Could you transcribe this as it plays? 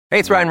Hey,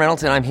 it's Ryan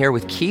Reynolds, and I'm here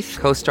with Keith,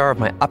 co-star of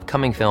my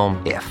upcoming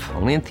film, If,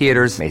 only in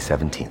theaters May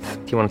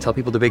 17th. Do you want to tell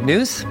people the big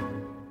news?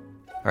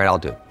 All right, I'll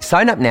do it.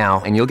 Sign up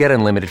now and you'll get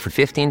unlimited for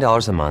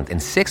 $15 a month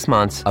and 6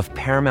 months of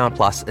Paramount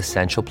Plus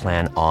Essential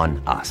Plan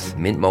on us.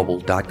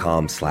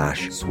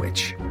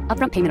 MintMobile.com/switch.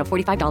 Upfront payment of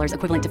 $45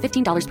 equivalent to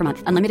 $15 per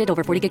month. Unlimited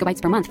over 40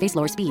 gigabytes per month. Face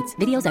lower speeds.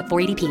 Videos at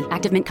 480p.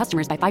 Active Mint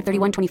customers by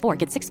 531.24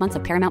 get 6 months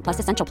of Paramount Plus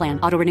Essential Plan.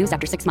 Auto renews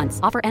after 6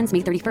 months. Offer ends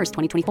May 31st,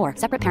 2024.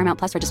 Separate Paramount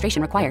Plus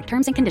registration required.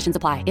 Terms and conditions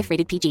apply if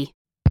rated PG.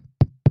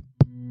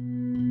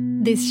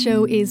 This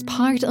show is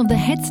part of the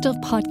Head Stuff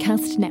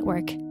Podcast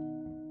Network.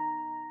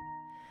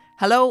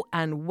 Hello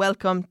and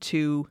welcome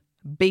to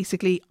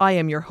Basically, I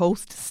am your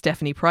host,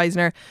 Stephanie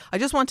Preisner. I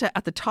just want to,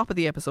 at the top of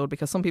the episode,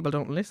 because some people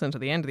don't listen to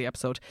the end of the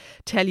episode,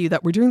 tell you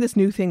that we're doing this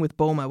new thing with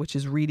BOMA, which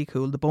is really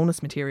cool, the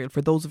bonus material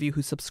for those of you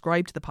who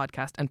subscribe to the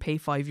podcast and pay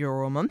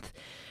 €5 a month.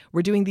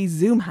 We're doing these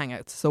Zoom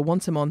hangouts. So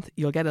once a month,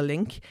 you'll get a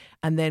link,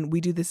 and then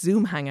we do this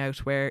Zoom hangout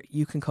where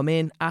you can come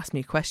in, ask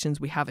me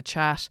questions, we have a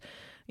chat.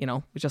 You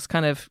know, we just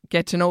kind of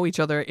get to know each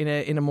other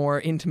in a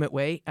more intimate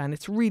way, and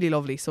it's really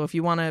lovely. So if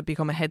you want to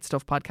become a Head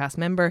Stuff Podcast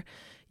member,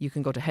 you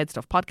can go to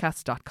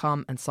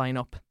headstuffpodcast.com and sign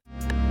up.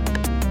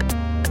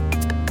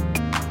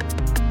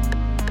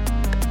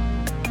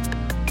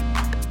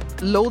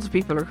 Loads of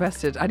people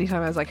requested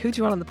anytime I was like, who do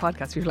you want on the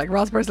podcast? People were like,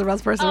 Ross Purcell.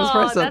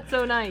 Oh, that's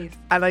so nice.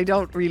 And I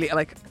don't really,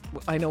 like,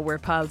 I know we're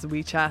pals and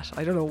we chat.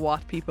 I don't know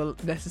what people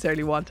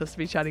necessarily want us to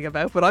be chatting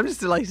about, but I'm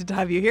just delighted to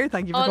have you here.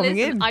 Thank you for coming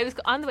in. I was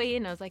on the way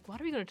in, I was like,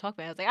 what are we going to talk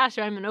about? I was like,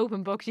 sure, I'm an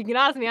open book. You can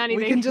ask me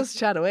anything. We can just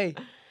chat away.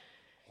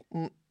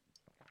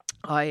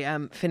 I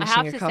am finishing a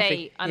coffee. I have to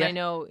say, and I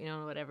know,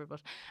 whatever, but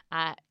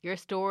your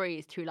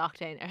stories through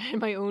lockdown are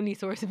my only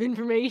source of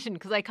information,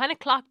 because I kind of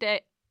clocked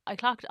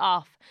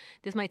off,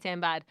 this might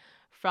sound bad,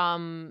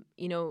 from,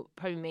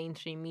 probably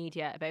mainstream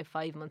media about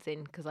 5 months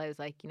in, because I was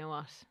like, you know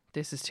what?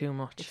 This is too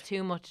much. It's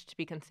too much to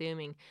be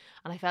consuming.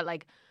 And I felt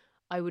like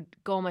I would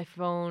go on my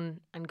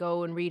phone and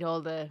go and read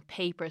all the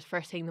papers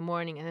first thing in the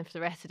morning, and then for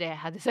the rest of the day I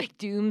had this like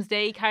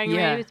doomsday carrying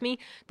around with me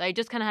that I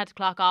just kind of had to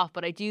clock off.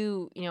 But I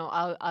do,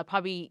 I'll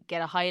probably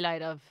get a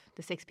highlight of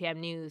the 6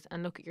 p.m. news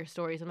and look at your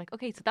stories. I'm like,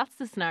 okay, so that's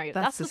the scenario.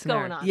 That's what's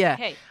going on. Yeah.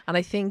 Okay. And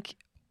I think,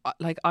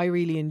 like, I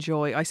really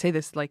enjoy, I say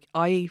this, like,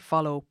 I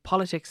follow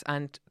politics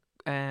and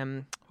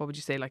what would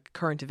you say, like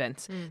current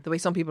events, the way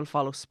some people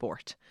follow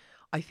sport.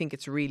 I think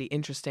it's really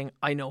interesting.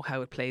 I know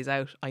how it plays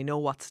out. I know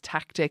what's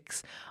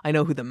tactics. I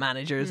know who the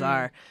managers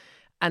are.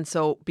 And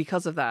so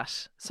because of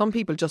that, some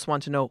people just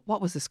want to know, what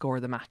was the score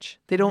of the match?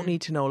 They don't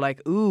need to know,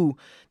 like, ooh,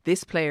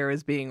 this player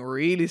is being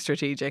really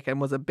strategic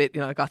and was a bit,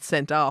 got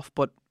sent off,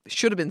 but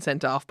should have been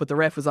sent off, but the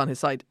ref was on his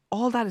side.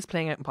 All that is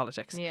playing out in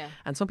politics. Yeah.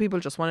 And some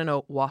people just want to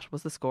know, what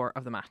was the score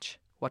of the match?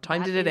 What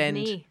time did it end?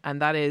 Me. And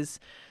that is,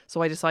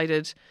 so I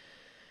decided...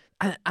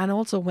 And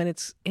also when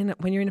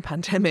you're in a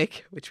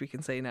pandemic, which we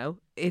can say now,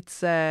 it's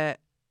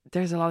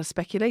there's a lot of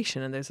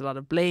speculation and there's a lot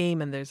of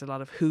blame and there's a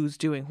lot of who's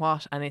doing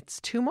what, and it's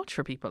too much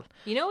for people.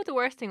 You know what the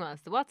worst thing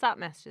was? The WhatsApp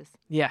messages.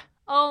 Yeah.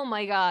 Oh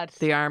my God.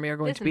 The army are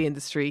going to be in the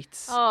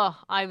streets. Oh,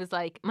 I was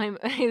like, our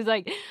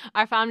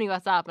family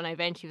WhatsApp, and I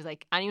eventually was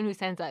like, anyone who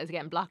sends that is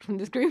getting blocked from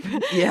this group.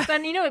 Yeah.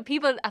 And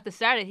people at the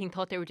start, I think,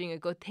 thought they were doing a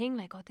good thing,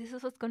 like, oh, this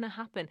is what's going to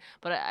happen.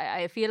 But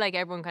I feel like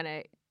everyone kind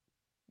of,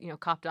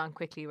 copped on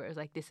quickly, where it was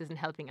like, this isn't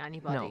helping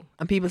anybody. No.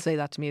 And people say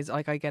that to me, is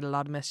like, I get a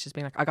lot of messages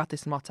being like, I got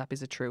this in WhatsApp,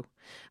 is it true?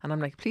 And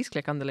I'm like, please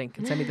click on the link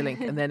and send me the link.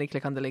 And then I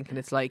click on the link and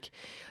it's like,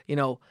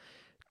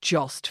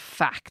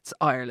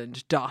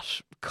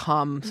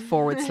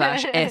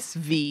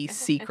 justfactsireland.com/SV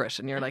secret.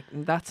 And you're like,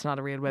 that's not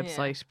a real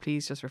website. Yeah.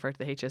 Please just refer to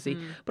the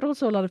HSE. But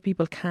also a lot of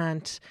people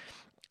can't,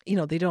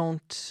 they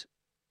don't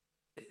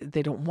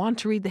want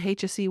to read the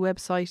HSE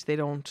website. They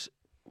don't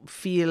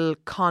feel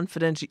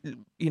confident,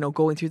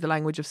 going through the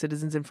language of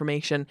citizens'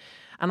 information,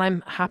 and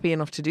I'm happy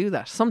enough to do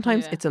that.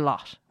 Sometimes it's a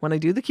lot. When I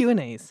do the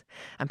Q&As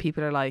and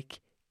people are like,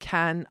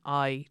 can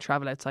I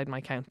travel outside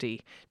my county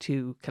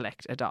to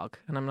collect a dog?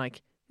 And I'm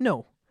like,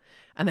 no.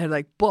 And they're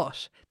like,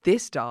 but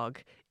this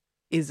dog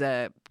is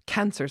a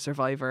cancer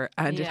survivor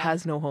and it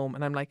has no home.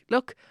 And I'm like,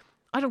 look,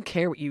 I don't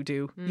care what you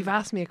do. You've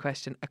asked me a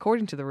question.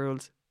 According to the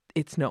rules,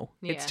 it's no.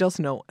 Yeah. It's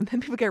just no. And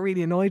then people get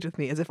really annoyed with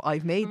me as if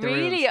I've made the rules.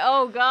 Really?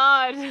 Oh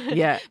God.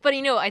 Yeah. But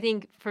I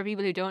think for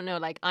people who don't know,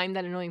 like, I'm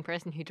that annoying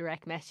person who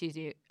direct messages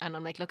you, and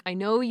I'm like, look, I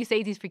know you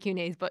say these for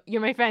Q&As, but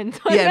you're my friend.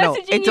 So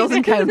it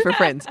doesn't count for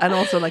friends. And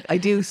also, like, I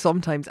do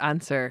sometimes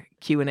answer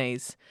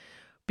Q&As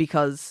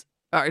because,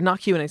 or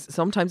not Q&As,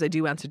 sometimes I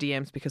do answer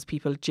DMs because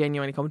people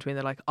genuinely come to me and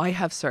they're like, I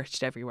have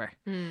searched everywhere.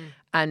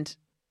 And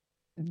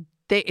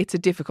it's a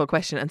difficult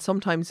question, and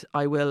sometimes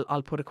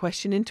I'll put a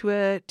question into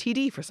a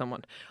TD for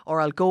someone, or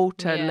I'll go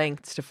to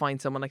lengths to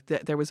find someone. Like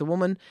there was a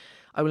woman,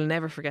 I will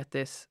never forget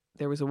this.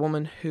 There was a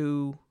woman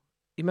who,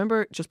 you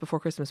remember just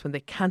before Christmas when they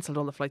cancelled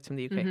all the flights from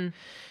the UK?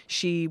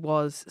 She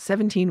was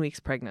 17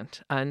 weeks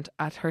pregnant, and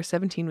at her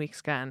 17-week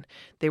scan,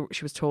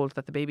 she was told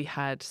that the baby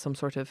had some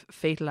sort of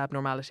fatal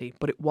abnormality,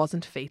 but it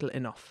wasn't fatal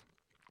enough.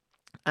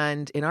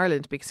 And in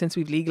Ireland, because since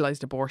we've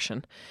legalised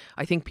abortion,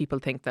 I think people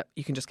think that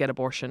you can just get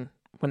abortion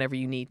whenever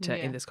you need to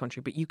in this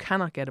country, but you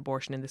cannot get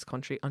abortion in this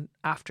country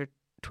after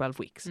 12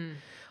 weeks.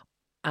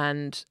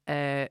 And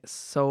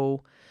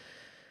so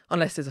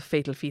unless there's a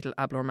fatal fetal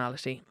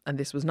abnormality, and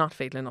this was not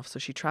fatal enough, so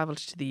she travelled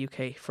to the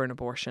UK for an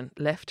abortion,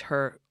 left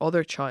her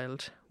other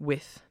child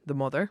with the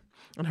mother,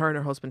 and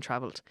her husband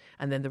travelled,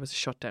 and then there was a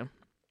shutdown.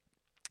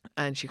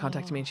 And she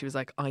contacted me and she was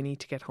like, I need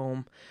to get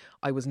home.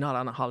 I was not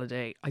on a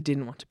holiday. I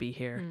didn't want to be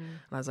here. And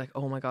I was like,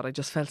 oh my God, I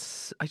just felt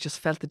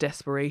the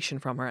desperation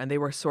from her. And they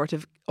were sort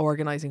of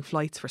organising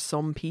flights for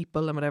some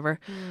people and whatever.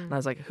 And I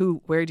was like,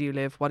 where do you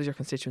live? What is your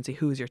constituency?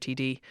 Who is your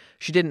TD?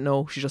 She didn't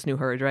know. She just knew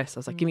her address. I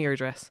was like, give me your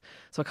address.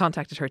 So I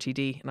contacted her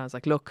TD and I was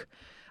like, look.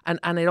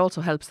 And it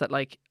also helps that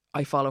like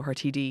I follow her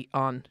TD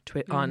on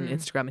on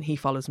Instagram, and he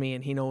follows me,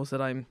 and he knows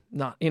that I'm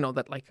not,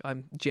 that like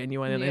I'm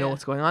genuine and I know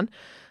what's going on.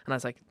 And I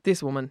was like,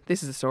 this woman,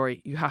 this is a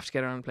story. You have to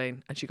get her on a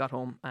plane. And she got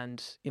home,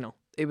 and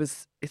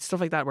it's stuff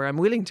like that where I'm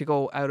willing to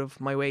go out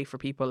of my way for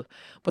people,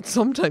 but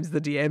sometimes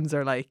the DMs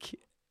are like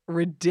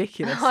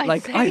ridiculous.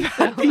 I've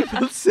had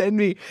people send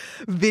me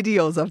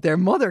videos of their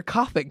mother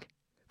coughing,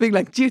 being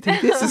like, do you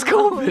think this is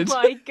COVID? Oh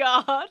my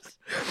God.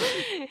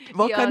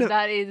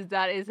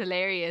 That is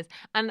hilarious.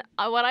 And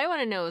what I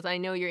want to know is, I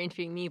know you're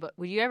interviewing me, but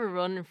would you ever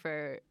run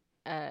for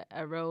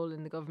a role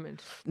in the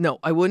government? No,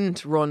 I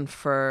wouldn't run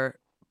for,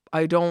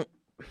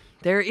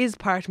 there is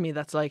part of me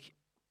that's like,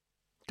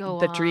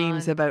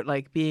 dreams about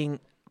like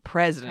being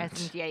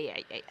president. Yeah.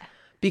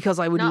 Because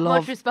I would not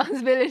love... much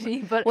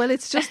responsibility, but... Well,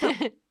 it's just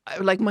that,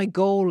 like, my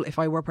goal, if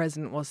I were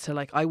president, was to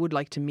like, I would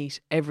like to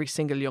meet every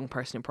single young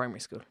person in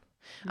primary school.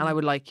 And I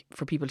would like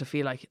for people to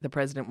feel like the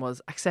president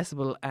was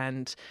accessible,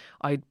 and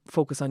I'd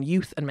focus on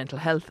youth and mental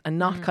health, and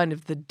not kind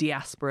of the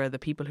diaspora, the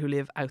people who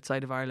live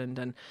outside of Ireland.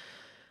 And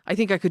I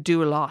think I could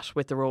do a lot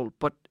with the role.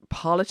 But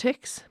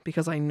politics,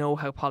 because I know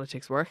how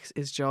politics works,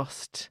 is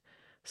just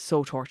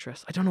so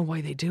torturous. I don't know why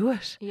they do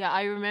it. Yeah,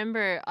 I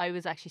remember I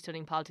was actually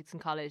studying politics in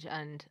college,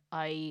 and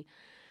I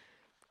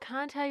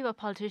can't tell you what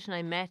politician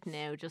I met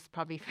now, just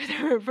probably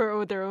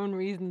for their own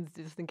reasons,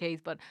 just in case.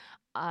 But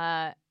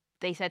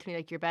they said to me,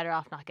 like, you're better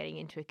off not getting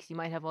into it, because you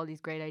might have all these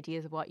great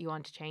ideas of what you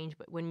want to change,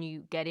 but when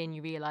you get in,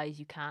 you realise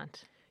you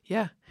can't.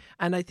 Yeah,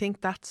 and I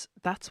think that's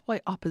why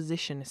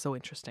opposition is so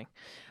interesting.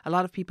 A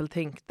lot of people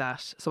think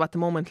that, so at the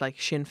moment, like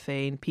Sinn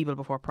Féin, People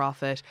Before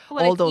Profit,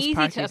 all those it's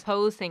parties, easy to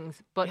oppose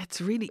things, but it's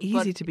really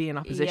easy to be in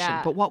opposition.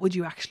 But what would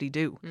you actually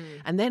do?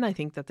 And then I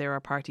think that there are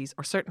parties,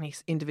 or certainly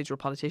individual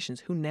politicians,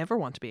 who never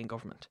want to be in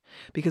government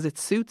because it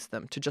suits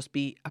them to just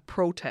be a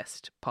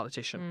protest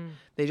politician.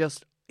 They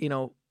just,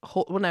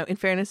 well, now, in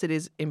fairness, it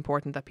is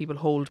important that people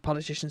hold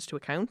politicians to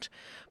account.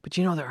 But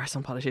there are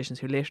some politicians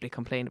who literally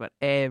complain about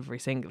every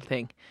single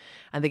thing,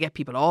 and they get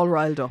people all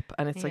riled up.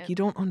 And it's like, you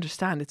don't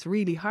understand. It's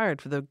really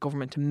hard for the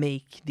government to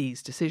make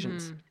these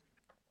decisions.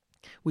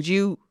 Would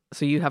you?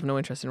 So you have no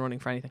interest in running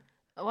for anything?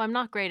 Oh, I'm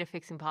not great at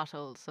fixing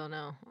potholes, so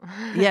no.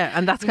 Yeah,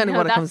 and that's kind of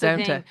what it comes down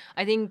to.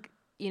 I think,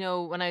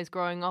 when I was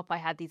growing up, I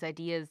had these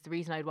ideas. The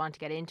reason I'd want to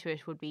get into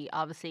it would be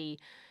obviously...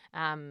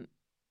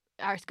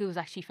 our school was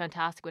actually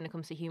fantastic when it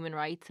comes to human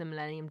rights and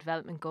Millennium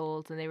Development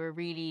Goals, and they were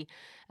really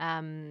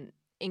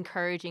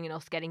encouraging in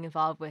us getting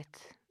involved with,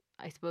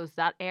 I suppose,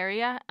 that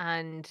area.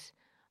 And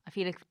I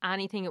feel like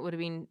anything it would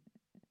have been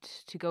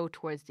to go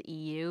towards the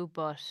EU,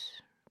 but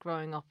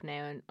growing up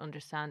now and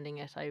understanding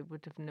it, I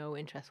would have no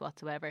interest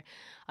whatsoever.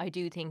 I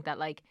do think that,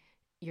 like,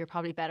 you're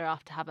probably better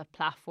off to have a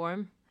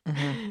platform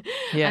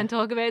and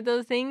talk about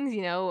those things,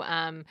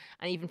 and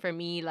even for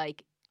me,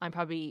 like, I'm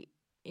probably,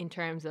 in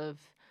terms of,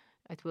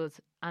 I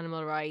suppose,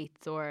 animal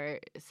rights or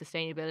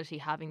sustainability,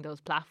 having those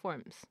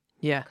platforms.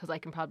 Yeah. Because I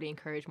can probably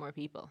encourage more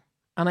people.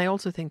 And I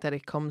also think that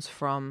it comes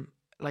from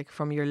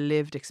your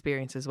lived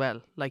experience as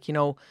well. Like,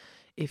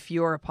 if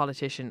you're a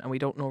politician and we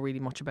don't know really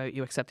much about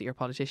you except that you're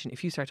a politician,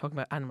 if you start talking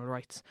about animal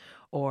rights,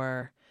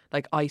 or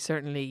like, I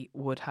certainly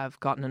would have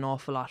gotten an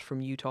awful lot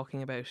from you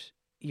talking about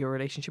your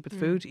relationship with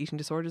food, eating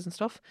disorders and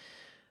stuff.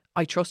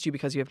 I trust you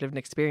because you have lived an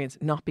experience,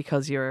 not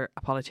because you're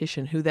a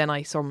politician who then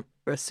I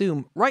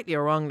assume, rightly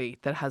or wrongly,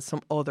 that has some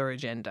other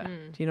agenda.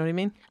 Do you know what I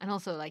mean? And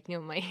also, like,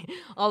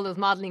 all those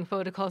modelling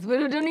photo calls would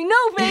have done me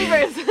no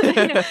favours.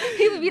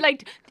 People would be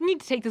like, you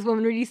need to take this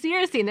woman really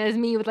seriously. And there's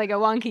me with like a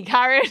wonky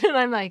carrot. And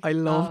I'm like, I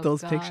love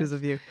those pictures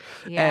of you.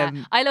 Yeah.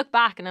 I look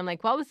back and I'm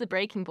like, what was the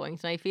breaking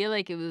point? And I feel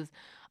like I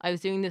was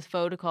doing this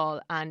photo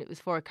call, and it was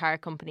for a car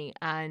company,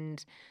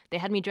 and they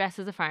had me dressed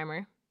as a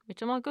farmer,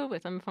 which I'm all good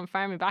with. I'm from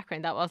farming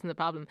background. That wasn't the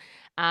problem.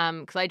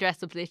 Because I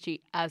dressed up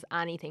literally as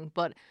anything.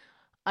 But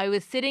I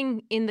was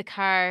sitting in the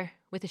car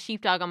with a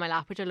sheepdog on my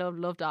lap, which I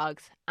love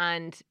dogs.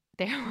 And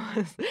they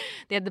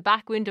had the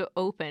back window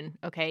open,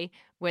 okay,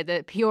 where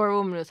the PR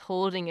woman was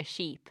holding a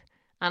sheep.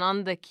 And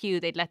on the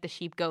queue, they'd let the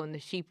sheep go, and the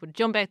sheep would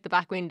jump out the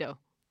back window,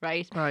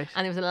 right? And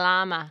there was a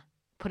llama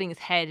putting his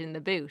head in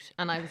the boot,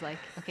 and I was like,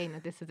 okay, no,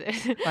 this is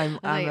it. I'm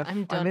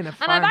I'm done. I'm in a And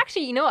farm. I've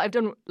actually, I've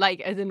done like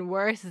as in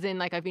worse, as in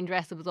like I've been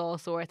dressed up as all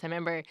sorts. I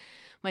remember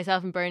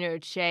myself and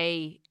Bernard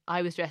Shea,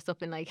 I was dressed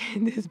up in like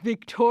this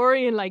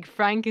Victorian like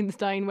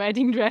Frankenstein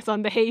wedding dress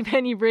on the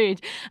Halfpenny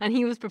Bridge, and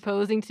he was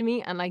proposing to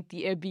me, and like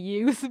the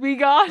abuse we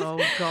got.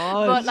 Oh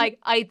God. But like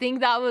I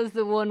think that was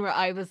the one where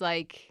I was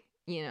like,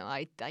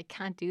 I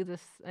can't do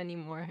this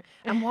anymore.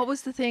 And what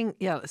was the thing?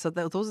 Yeah, so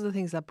those are the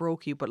things that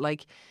broke you. But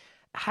like,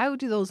 how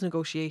do those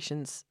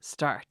negotiations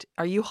start?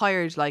 Are you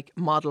hired like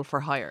model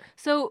for hire?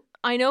 So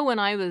I know when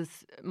I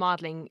was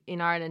modelling in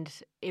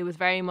Ireland, it was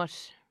very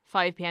much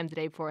 5 p.m. the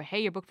day before.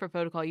 Hey, you're booked for a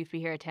photo call. You have to be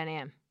here at 10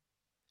 a.m.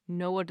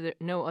 No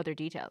other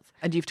details.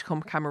 And you have to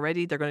come camera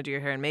ready. They're going to do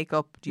your hair and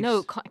makeup.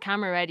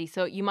 Camera ready.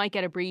 So you might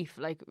get a brief.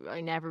 Like I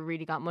never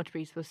really got much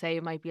briefs. But say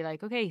it might be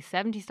like, okay,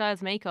 70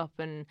 styles makeup,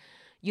 and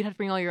you'd have to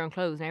bring all your own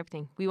clothes and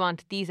everything. We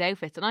want these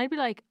outfits, and I'd be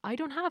like, I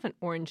don't have an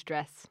orange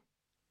dress.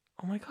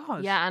 Oh my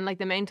God. Yeah, and like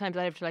the main times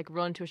I have to like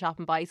run to a shop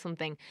and buy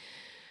something,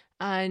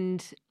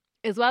 and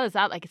as well as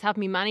that, like it's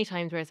happened to me many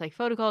times where it's like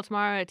photo call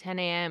tomorrow at 10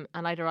 a.m.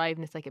 and I'd arrive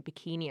and it's like a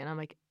bikini, and I'm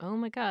like, oh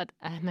my God,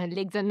 my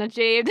legs are not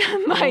shaved,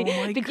 my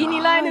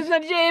bikini line is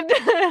not shaved,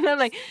 and I'm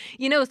like,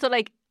 so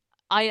like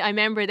I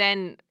remember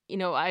then,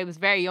 I was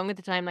very young at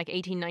the time, like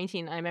 18,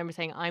 19. I remember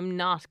saying, I'm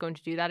not going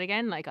to do that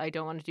again. Like I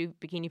don't want to do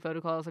bikini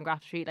photo calls on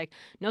Grafton Street. Like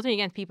nothing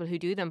against people who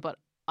do them, but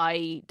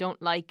I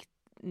don't like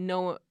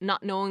not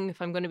knowing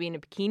if I'm going to be in a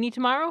bikini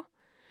tomorrow.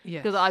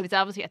 Yes. Because I was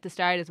obviously at the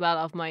start as well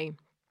of my,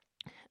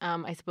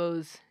 I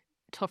suppose,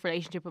 tough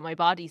relationship with my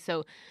body.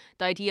 So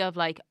the idea of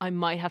like I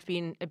might have to be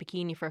in a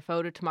bikini for a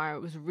photo tomorrow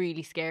was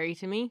really scary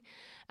to me.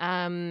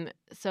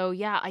 So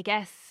yeah, I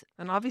guess.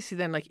 And obviously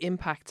then like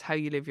impacts how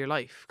you live your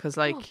life. Because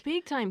like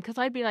big time. Because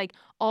I'd be like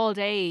all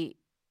day.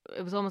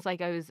 It was almost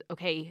like I was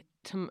okay.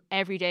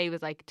 Every day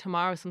was like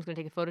tomorrow someone's going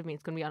to take a photo of me.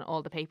 It's going to be on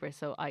all the papers.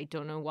 So I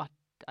don't know what.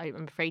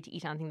 I'm afraid to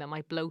eat anything that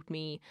might bloat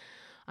me,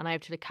 and I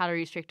have to like calorie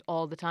restrict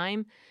all the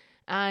time.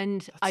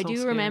 And I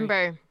do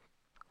remember.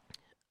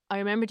 I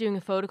remember doing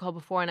a photo call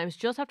before, and I was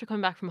just after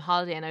coming back from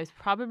holiday, and I was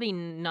probably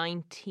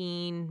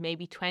 19,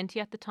 maybe 20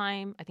 at the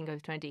time. I think I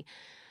was 20.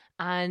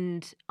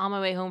 And on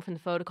my way home from the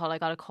photo call, I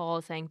got a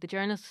call saying the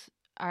journalists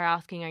are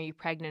asking, are you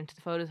pregnant?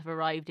 The photos have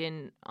arrived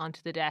in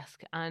onto the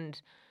desk.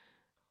 And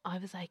I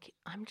was like,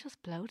 I'm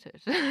just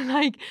bloated.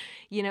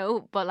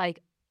 But like,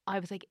 I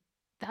was like,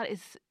 that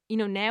is,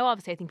 now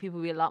obviously I think people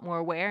will be a lot more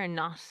aware and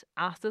not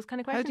ask those kind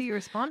of questions. How do you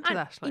respond to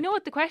that? Like, you know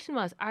what the question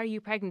was? Are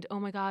you pregnant? Oh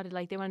my God,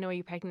 like they want to know, are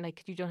you pregnant?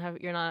 Like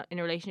you're not in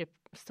a relationship.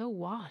 So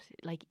what?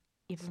 Like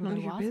if it's none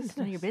of your business. It's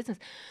none of your business.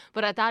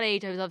 But at that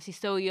age, I was obviously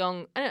so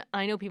young. And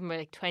I know people were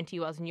like 20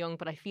 wasn't young,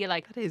 but I feel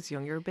like that is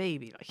young. You're a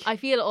baby. Like I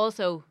feel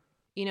also,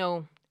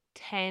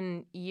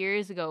 10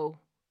 years ago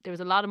there was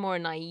a lot of more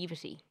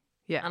naivety.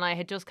 Yeah. And I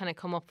had just kind of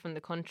come up from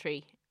the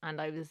country, and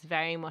I was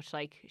very much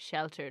like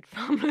sheltered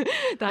from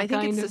that I think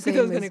kind it's of the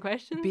those same kind as of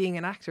questions. being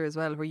an actor as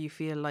well, where you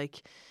feel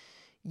like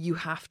you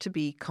have to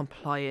be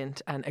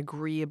compliant and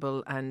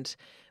agreeable and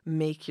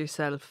make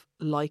yourself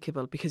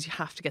likable because you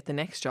have to get the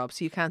next job.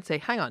 So you can't say,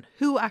 hang on,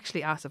 who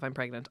actually asked if I'm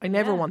pregnant? I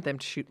never want them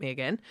to shoot me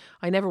again.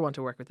 I never want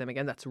to work with them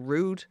again. That's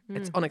rude.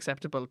 It's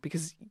unacceptable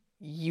because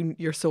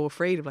you're so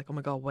afraid of like, oh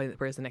my God,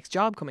 where's the next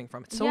job coming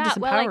from? It's so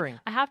disempowering. Well, like,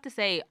 I have to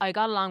say, I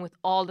got along with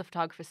all the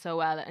photographers so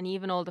well, and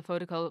even all the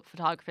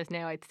photographers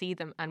now, I'd see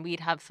them and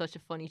we'd have such a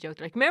funny joke.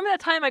 They're like, remember that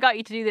time I got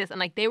you to do this?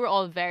 And like, they were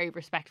all very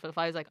respectful. If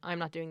I was like, I'm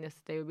not doing this,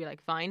 they would be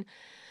like, fine.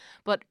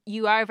 But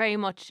you are very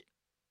much,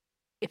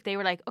 if they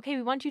were like, okay,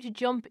 we want you to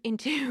jump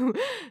into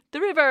the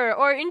river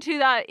or into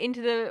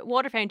the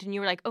water fountain,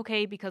 you were like,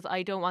 okay, because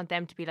I don't want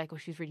them to be like, oh,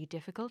 she's really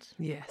difficult.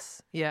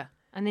 Yes. Yeah.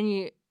 And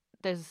then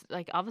there's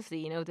like,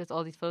 obviously, there's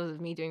all these photos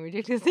of me doing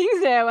ridiculous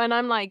things now. And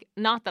I'm like,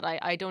 not that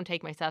I don't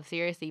take myself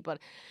seriously, but,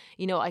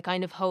 I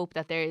kind of hope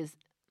that there's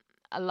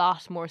a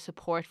lot more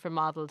support for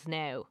models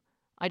now.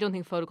 I don't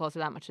think photo calls are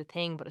that much a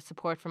thing, but a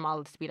support for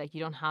models to be like, you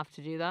don't have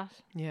to do that.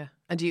 Yeah.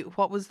 And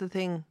what was the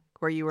thing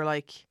where you were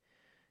like,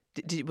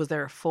 was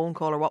there a phone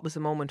call, or what was the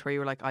moment where you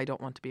were like, I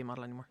don't want to be a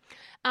model anymore?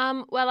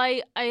 Well,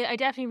 I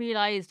definitely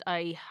realised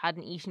I had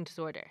an eating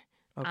disorder.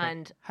 Okay.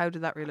 And how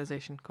did that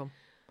realisation come?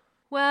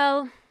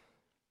 Well,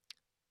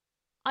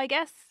 I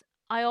guess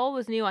I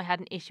always knew I had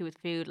an issue with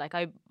food. Like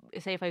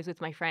say if I was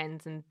with my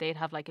friends and they'd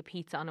have like a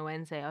pizza on a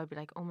Wednesday, I'd be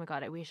like, oh my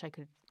God, I wish I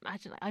could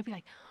imagine. I'd be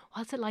like,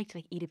 what's it like to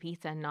like eat a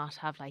pizza and not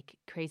have like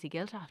crazy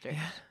guilt after it?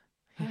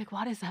 I'm like,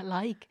 what is that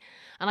like?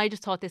 And I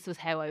just thought this was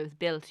how I was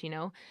built,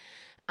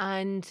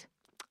 And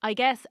I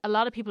guess a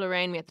lot of people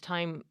around me at the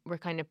time were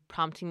kind of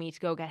prompting me to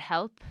go get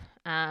help.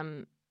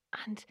 And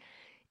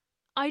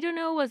I don't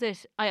know, was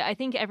it? I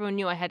think everyone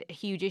knew I had a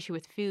huge issue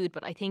with food,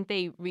 but I think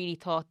they really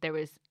thought there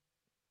was,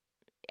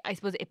 I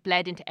suppose it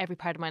bled into every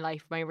part of my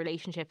life, my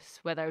relationships,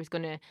 whether I was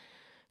going to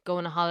go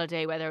on a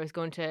holiday, whether I was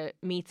going to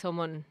meet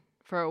someone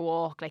for a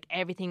walk, like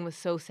everything was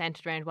so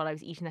centered around what I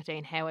was eating that day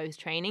and how I was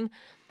training,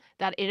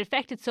 that it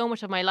affected so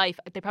much of my life.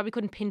 They probably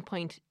couldn't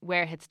pinpoint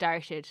where it had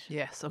started.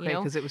 Yes, okay,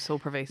 because it was so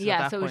pervasive. Yeah, at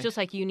that so point. It was just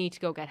like, you need to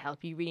go get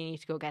help. You really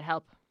need to go get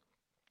help.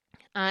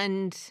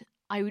 And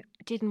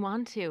didn't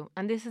want to.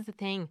 And this is the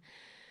thing.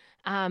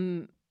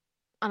 And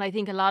I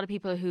think a lot of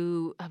people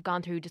who have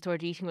gone through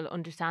disordered eating will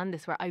understand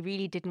this, where I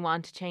really didn't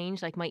want to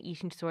change. Like, my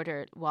eating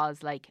disorder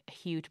was like a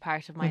huge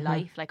part of my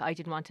life. Like, I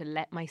didn't want to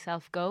let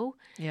myself go.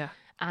 Yeah.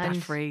 And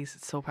that phrase,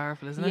 it's so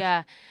powerful, isn't it?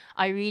 Yeah.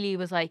 I really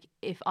was like,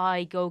 if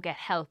I go get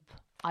help,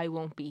 I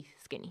won't be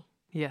skinny.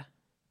 Yeah.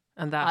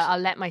 And that I'll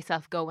let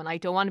myself go, and I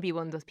don't want to be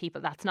one of those people.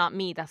 That's not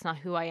me. That's not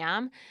who I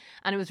am.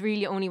 And it was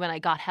really only when I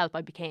got help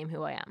I became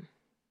who I am.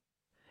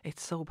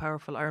 it's so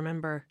powerful. I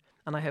remember,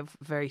 and I have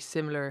very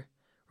similar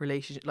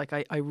relationship. Like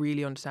I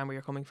really understand where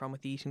you're coming from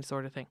with the eating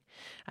disorder thing.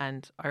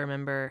 And I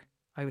remember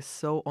I was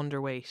so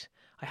underweight.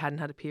 I hadn't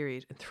had a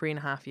period in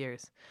 3.5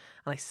 years.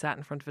 And I sat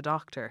in front of a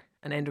doctor,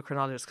 an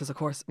endocrinologist, because of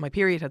course my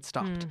period had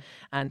stopped.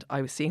 And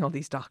I was seeing all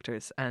these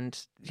doctors and,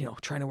 you know,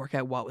 trying to work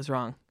out what was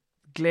wrong.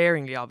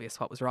 Glaringly obvious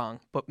what was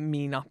wrong, but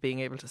me not being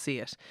able to see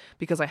it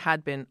because I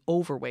had been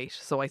overweight.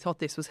 So I thought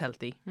this was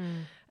healthy.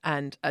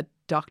 And a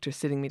doctor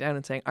sitting me down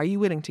and saying, "Are you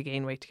willing to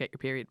gain weight to get your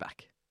period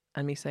back?"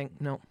 And me saying,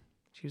 "No."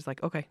 She was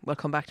like, "Okay, well,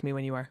 come back to me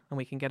when you are and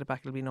we can get it back.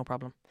 It'll be no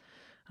problem."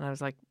 And I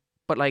was like,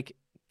 "But like,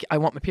 I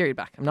want my period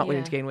back. I'm not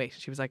willing to gain weight."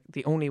 She was like,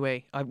 "The only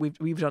way,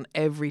 we've done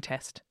every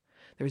test.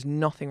 There is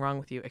nothing wrong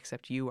with you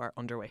except you are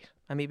underweight."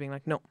 And me being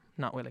like, "No,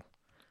 not willing."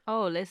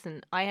 Oh,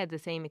 listen, I had the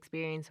same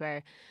experience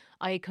where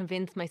I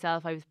convinced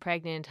myself I was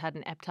pregnant, had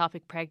an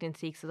ectopic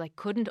pregnancy, because I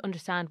couldn't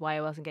understand why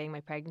I wasn't getting my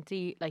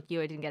pregnancy. Like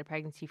you, I didn't get a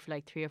pregnancy for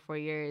like 3 or 4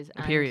 years.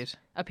 A period.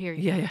 A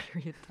period. Yeah.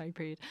 Time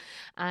period.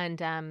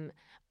 And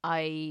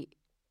I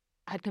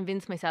had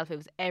convinced myself it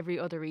was every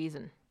other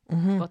reason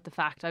but the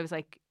fact. I was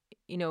like,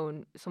 you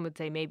know, some would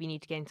say maybe you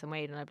need to gain some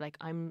weight, and I'd be like,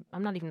 I'm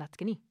not even that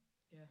skinny.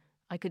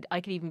 I could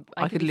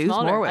lose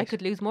more weight. I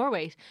could lose more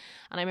weight.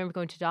 And I remember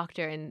going to the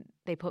doctor and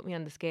they put me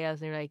on the scales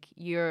and they're like,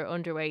 "You're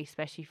underweight,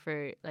 especially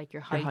for like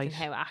your height and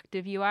how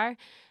active you are.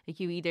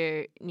 Like you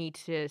either need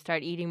to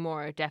start eating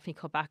more or definitely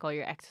cut back all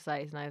your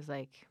exercise." And I was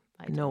like,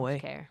 I don't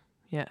care.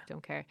 Yeah. I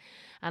don't care.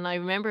 And I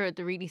remember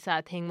the really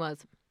sad thing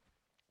was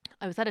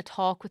I was at a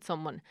talk with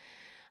someone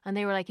and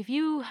they were like, "If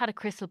you had a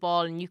crystal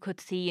ball and you could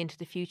see into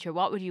the future,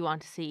 what would you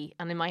want to see?"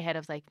 And in my head I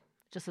was like,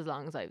 just as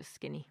long as I was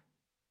skinny.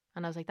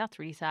 And I was like, that's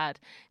really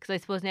sad. Because I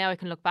suppose now I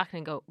can look back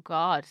and go,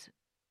 God,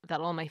 that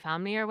all my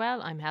family are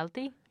well, I'm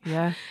healthy.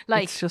 Yeah.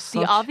 Like, it's just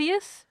the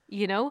obvious,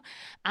 you know?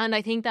 And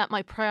I think that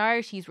my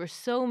priorities were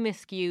so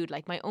miscued.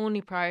 Like, my only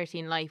priority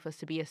in life was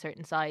to be a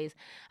certain size.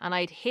 And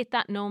I'd hit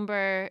that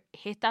number,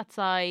 hit that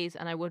size,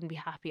 and I wouldn't be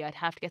happy. I'd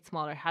have to get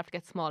smaller,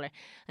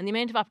 And the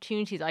amount of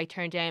opportunities I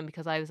turned down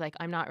because I was like,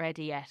 I'm not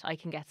ready yet. I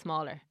can get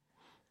smaller.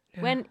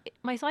 Yeah. When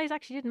my size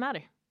actually didn't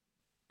matter.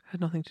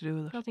 Had nothing to do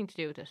with it. Nothing to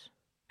do with it.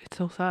 It's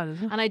so sad,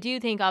 isn't it? And I do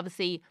think,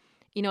 obviously,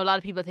 you know, a lot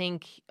of people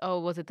think, oh,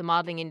 was it the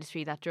modelling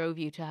industry that drove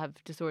you to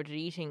have disordered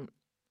eating?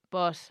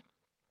 But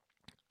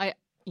I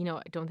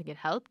don't think it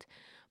helped.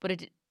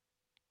 But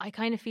I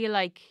kind of feel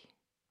like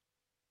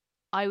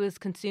I was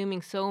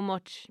consuming so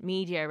much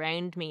media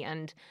around me,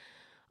 and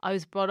I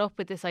was brought up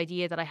with this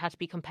idea that I had to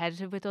be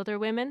competitive with other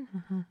women.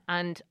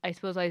 And I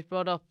suppose I was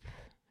brought up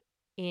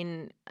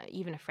in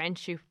even a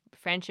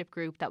friendship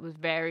group that was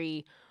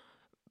very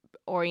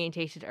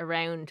orientated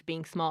around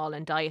being small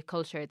and diet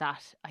culture,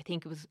 that I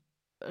think it was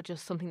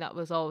just something that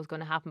was always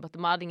going to happen. But the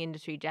modelling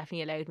industry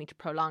definitely allowed me to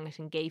prolong it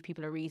and gave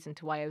people a reason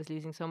to why I was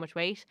losing so much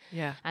weight.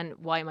 Yeah. And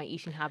why my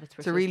eating habits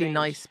were so strange. It's a really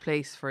nice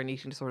place for an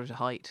eating disorder to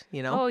hide,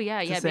 you know? Oh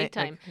yeah, big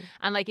time.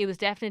 And like it was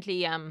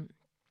definitely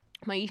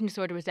my eating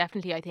disorder was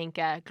definitely, I think,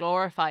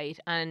 glorified,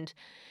 and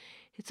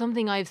it's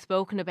something I've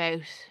spoken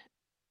about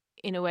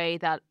in a way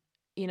that,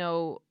 you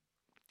know,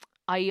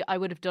 I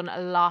would have done a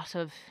lot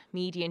of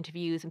media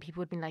interviews and people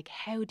would have been like,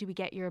 how do we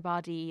get your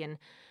body and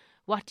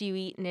what do you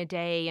eat in a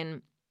day?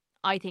 And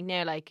I think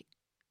now, like,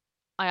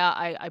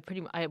 I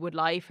would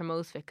lie for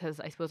most of it because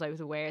I suppose I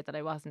was aware that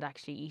I wasn't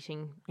actually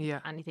eating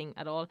anything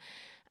at all.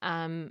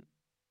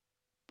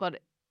 But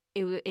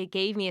it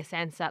gave me a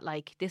sense that,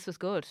 like, this was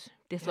good.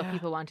 This is what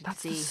people wanted to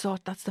see.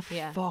 That's the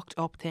fucked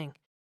up thing.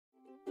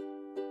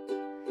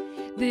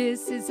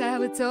 This is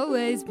how it's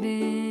always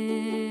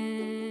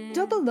been.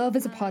 Double Love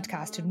is a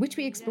podcast in which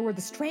we explore the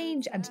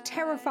strange and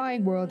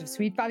terrifying world of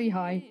Sweet Valley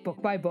High,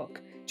 book by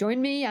book.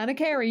 Join me, Anna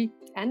Carey.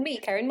 And me,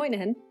 Karen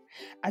Moynihan.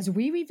 As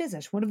we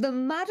revisit one of the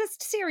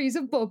maddest series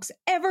of books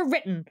ever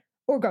written,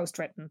 or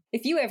ghostwritten.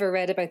 If you ever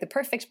read about the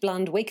perfect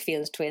blonde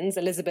Wakefield twins,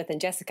 Elizabeth and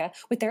Jessica,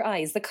 with their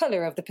eyes the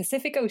colour of the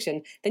Pacific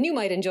Ocean, then you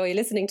might enjoy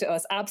listening to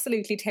us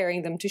absolutely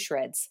tearing them to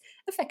shreds.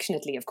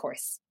 Affectionately, of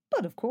course.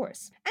 But of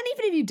course. And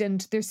even if you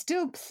didn't, there's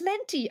still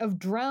plenty of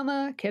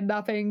drama,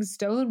 kidnappings,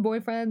 stolen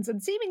boyfriends,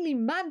 and seemingly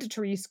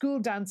mandatory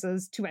school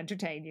dances to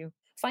entertain you.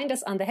 Find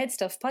us on the Head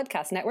Stuff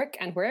Podcast Network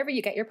and wherever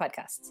you get your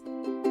podcasts.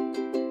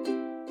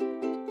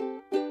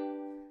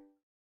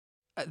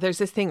 There's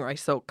this thing, right?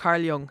 So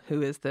Carl Jung,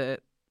 who is the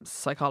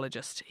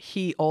psychologist,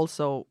 he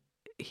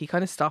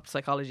kind of stopped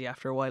psychology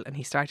after a while and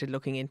he started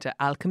looking into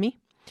alchemy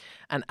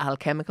and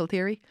alchemical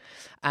theory.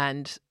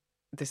 And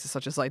this is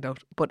such a side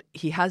note, but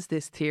he has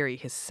this theory,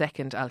 his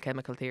second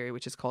alchemical theory,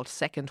 which is called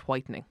second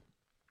whitening.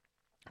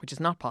 which is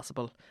not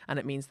possible. And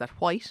it means that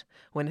white,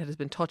 when it has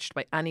been touched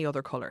by any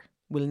other colour,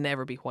 will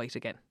never be white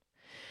again.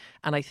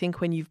 And I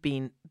think when you've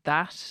been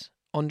that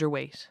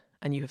underweight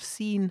and you have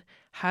seen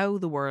how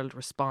the world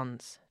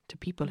responds to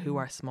people who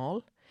are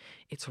small,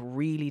 it's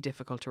really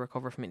difficult to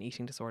recover from an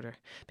eating disorder,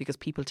 because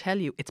people tell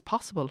you it's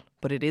possible,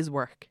 but it is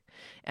work.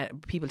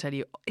 People tell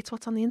you it's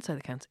what's on the inside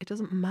that counts. It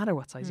doesn't matter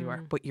what size you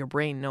are, but your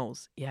brain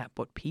knows. Yeah,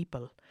 but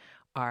people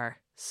are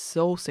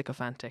so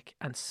sycophantic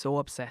and so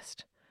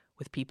obsessed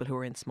with people who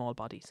are in small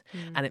bodies,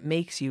 and it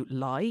makes you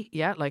lie.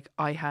 Yeah, like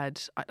I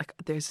went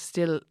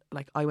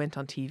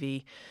on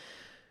TV.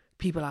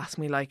 People ask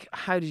me, like,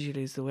 how did you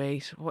lose the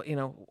weight? What,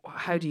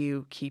 how do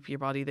you keep your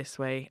body this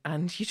way?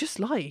 And you just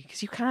lie,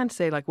 because you can't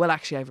say, like, well,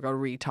 actually, I've got a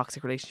really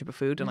toxic relationship with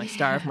food and I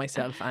starve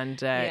myself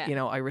and,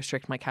 I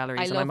restrict my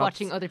calories. I love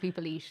watching other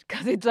people eat,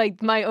 because it's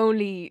like my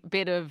only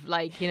bit of,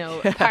 like,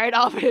 part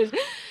of it.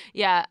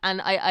 Yeah,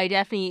 and I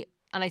definitely,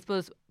 and I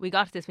suppose we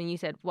got to this when you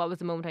said, what was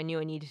the moment I knew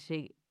I needed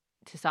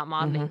to stop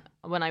modelling?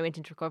 When I went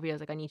into recovery, I was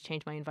like, I need to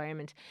change my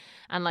environment.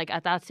 And, like,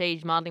 at that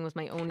stage, modelling was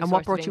my only source of income. And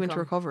what brought you into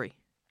recovery?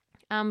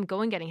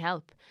 Going getting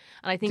help.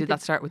 And I think did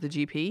that start with the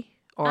GP?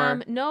 Or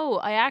no,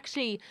 I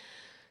actually.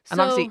 And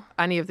obviously,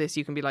 any of this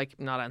you can be like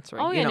not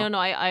answering. Oh yeah, no,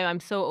 I'm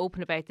so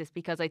open about this,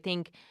 because I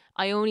think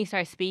I only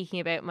started speaking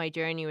about my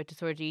journey with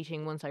disordered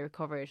eating once I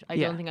recovered. I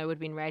don't think I would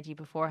have been ready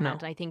beforehand. No.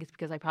 And I think it's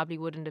because I probably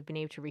wouldn't have been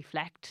able to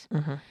reflect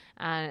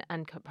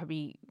and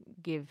probably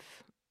give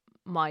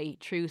my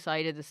true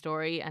side of the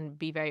story and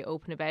be very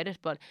open about it.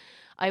 But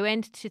I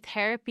went to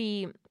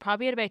therapy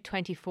probably at about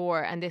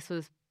 24, and this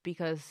was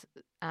because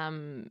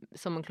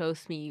someone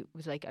close to me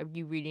was like,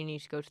 you really need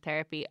to go to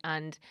therapy,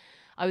 and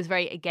I was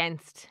very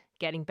against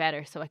getting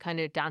better, so I kind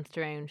of danced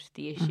around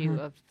the issue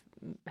of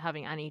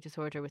having any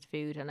disorder with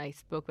food, and I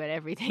spoke about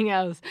everything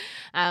else.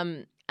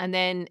 And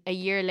then a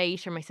year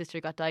later my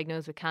sister got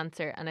diagnosed with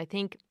cancer, and I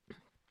think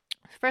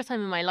the first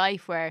time in my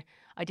life where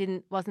I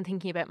wasn't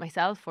thinking about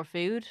myself or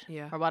food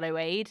or what I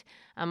weighed,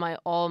 and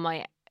all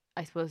my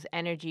I suppose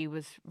energy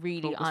was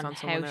really on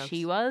how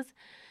she was.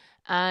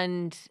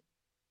 And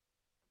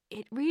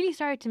it really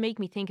started to make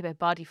me think about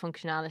body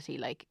functionality.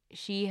 Like,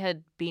 she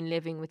had been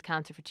living with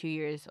cancer for 2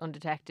 years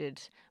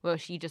undetected. Well,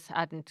 she just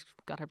hadn't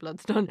got her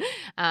bloods done,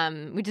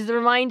 which is a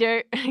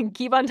reminder,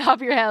 keep on top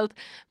of your health.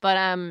 But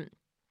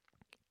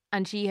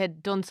and she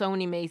had done so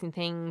many amazing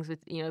things with,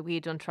 we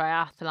had done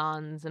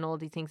triathlons and all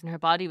these things, and her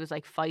body was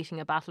like fighting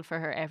a battle for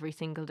her every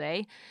single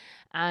day.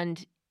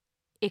 And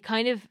it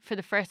kind of, for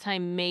the first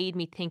time, made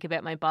me think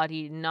about my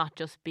body not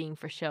just being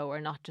for show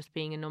or not just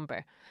being a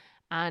number.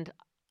 And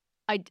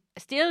I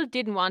still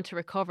didn't want to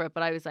recover,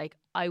 but I was like,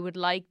 I would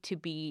like to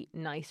be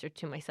nicer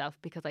to myself,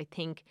 because I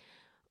think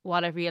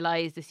what I've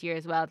realised this year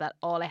as well, that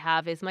all I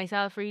have is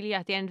myself, really.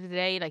 At the end of the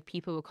day, like,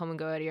 people will come and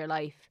go out of your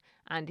life,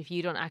 and if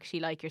you don't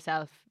actually like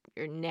yourself,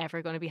 you're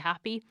never going to be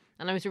happy.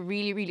 And I was a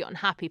really, really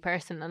unhappy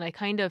person,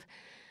 and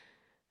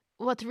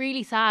what's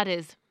really sad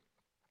is,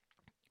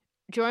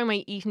 during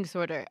my eating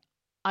disorder,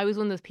 I was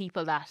one of those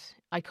people that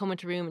I'd come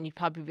into a room and you'd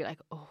probably be like,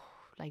 oh,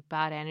 like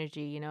bad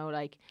energy,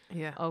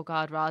 oh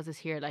God, Roz is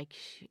here, like,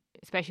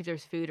 especially if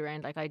there's food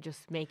around, like, I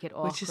just make it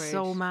awkward. Which is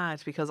so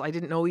mad, because I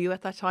didn't know you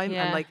at that time,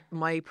 and like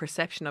my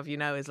perception of you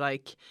now is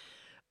like,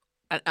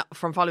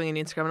 from following on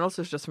Instagram and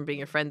also just from being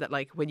your friend, that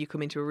like when you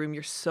come into a room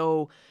you're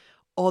so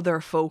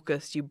other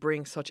focused, you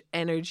bring such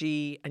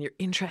energy and you're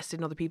interested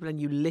in other people and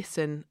you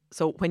listen.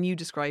 So when you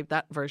describe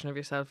that version of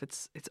yourself,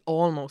 it's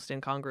almost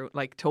incongruent,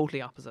 like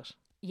totally opposite.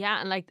 Yeah,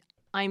 and like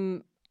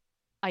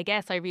I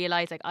guess I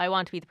realised, like, I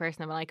want to be the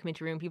person that when I come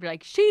into a room, people are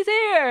like, she's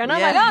here, and I'm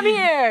like, I'm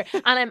here,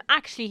 and I'm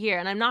actually here,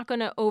 and I'm not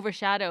going to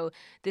overshadow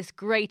this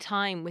great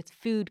time with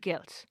food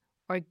guilt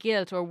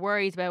or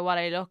worries about what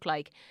I look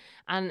like.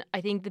 And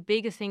I think the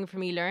biggest thing for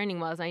me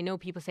learning was, I know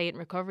people say it in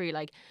recovery,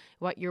 like,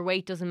 what your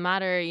weight doesn't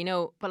matter,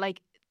 but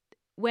like,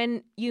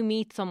 when you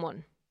meet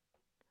someone,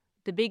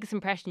 the biggest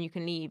impression you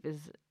can leave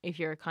is if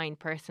you're a kind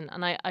person.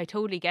 And I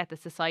totally get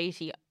that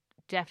society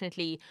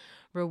definitely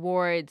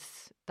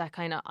rewards that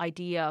kind of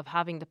idea of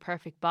having the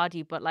perfect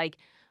body, but like,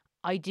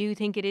 I do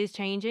think it is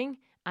changing,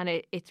 and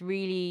it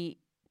really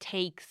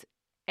takes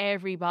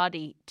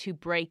everybody to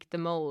break the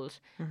mold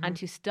and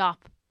to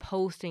stop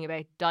posting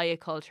about diet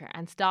culture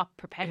and stop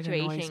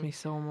perpetuating. It annoys me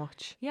so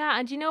much. Yeah,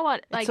 and you know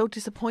what? Like, it's so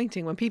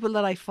disappointing when people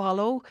that I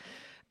follow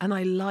and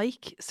I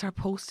start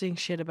posting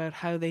shit about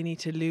how they need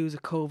to lose a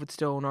COVID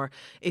stone, or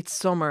it's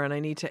summer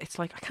and it's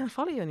like, I can't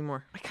follow you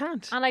anymore. I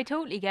can't. And I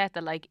totally get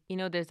that, like,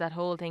 there's that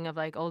whole thing of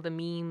like all the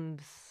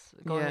memes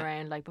going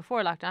around, like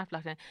before lockdown, after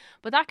lockdown.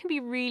 But that can be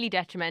really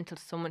detrimental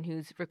to someone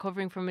who's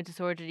recovering from a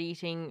disordered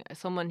eating,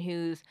 someone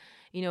who's,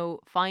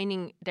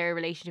 finding their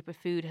relationship with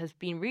food has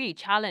been really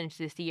challenged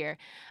this year.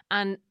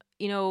 And,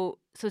 so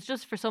it's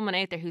just for someone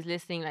out there who's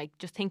listening, like,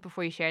 just think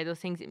before you share those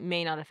things. It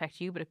may not affect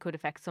you, but it could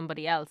affect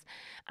somebody else.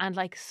 And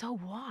like, so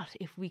what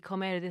if we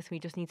come out of this and we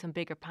just need some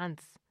bigger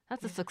pants?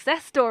 That's a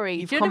success story.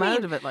 You've come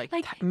out of it, like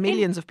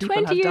millions of people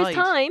have died. 20 years'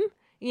 time,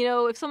 You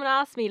know, if someone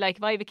asks me, like,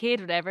 if I have a kid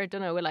or whatever,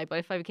 don't know, will I, but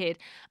if I have a kid,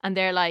 and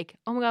they're like,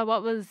 oh my God,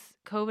 what was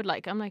COVID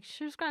like? I'm like,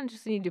 sure, it's grand,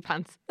 just need new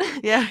pants.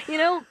 Yeah. You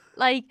know,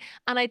 like,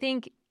 and I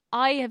think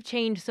I have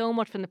changed so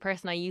much from the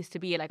person I used to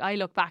be. Like, I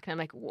look back and I'm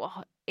like,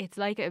 what? It's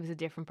like I was a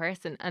different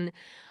person. And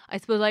I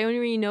suppose I only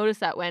really noticed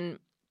that when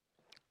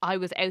I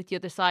was out the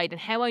other side. And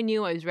how I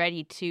knew I was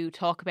ready to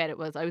talk about it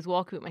was I was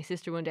walking with my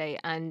sister one day,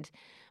 and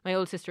my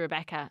old sister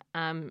Rebecca,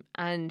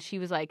 and she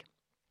was like,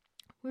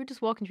 we were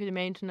just walking through the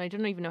mountain. I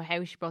don't even know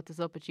how she brought this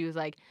up, but she was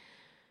like,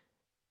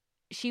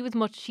 she's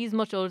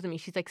much older than me.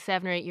 She's like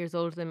 7 or 8 years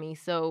older than me.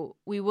 So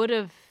we would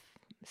have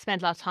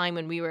spent a lot of time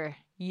when we were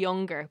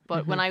younger.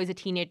 But when I was a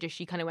teenager,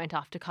 she kind of went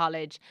off to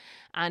college,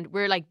 and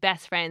we're like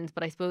best friends.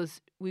 But I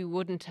suppose we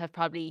wouldn't have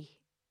probably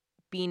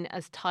been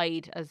as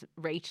tied as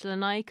Rachel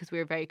and I, because we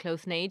were very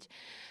close in age.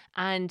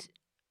 And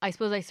I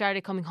suppose I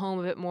started coming home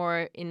a bit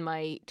more in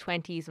my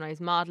 20s when I was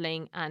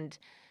modelling. And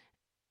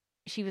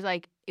she was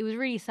like, it was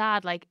really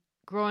sad. Like,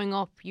 growing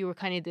up, you were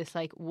kind of this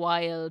like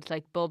wild,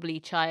 like bubbly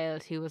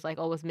child who was like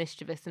always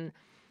mischievous, and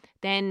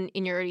then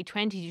in your early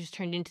 20s you just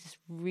turned into this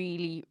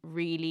really,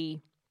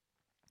 really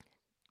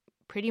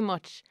pretty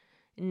much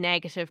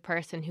negative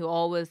person who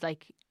always,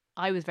 like,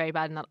 I was very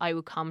bad in that I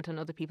would comment on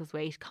other people's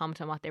weight,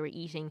 comment on what they were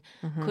eating,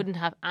 couldn't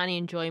have any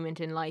enjoyment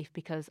in life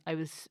because I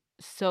was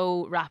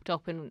so wrapped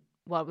up in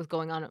what was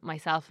going on with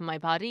myself and my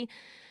body.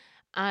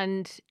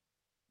 And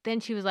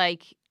then she was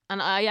like,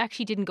 and I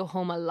actually didn't go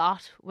home a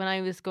lot when I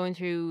was going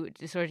through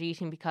disordered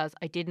eating because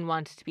I didn't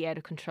want it to be out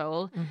of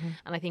control.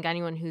 And I think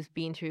anyone who's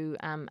been through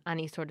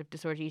any sort of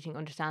disordered eating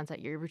understands that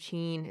your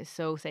routine is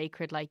so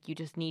sacred. Like, you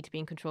just need to be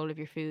in control of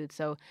your food.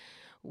 So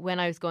when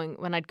I'd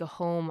go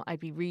home, I'd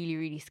be really,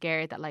 really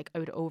scared that like I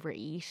would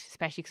overeat,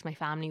 especially because my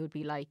family would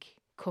be like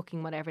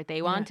cooking whatever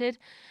they wanted.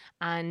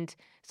 And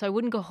so I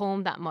wouldn't go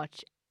home that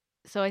much.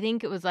 So I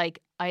think it was like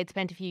I had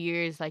spent a few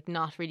years like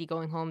not really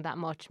going home that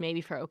much,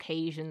 maybe for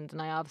occasions, and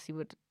I obviously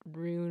would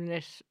ruin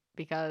it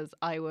because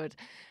I would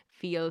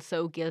feel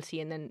so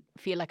guilty and then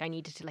feel like I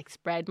needed to like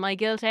spread my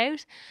guilt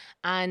out.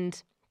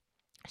 And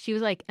she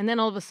was like, and then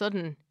all of a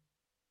sudden,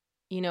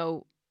 you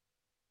know,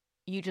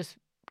 you just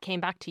came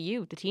back to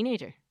you, the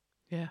teenager.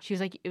 Yeah. She was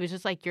like, it was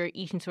just like your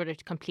eating sort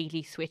of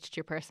completely switched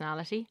your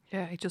personality.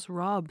 Yeah, it just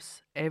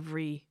robs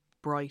every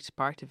bright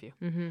part of you.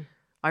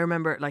 I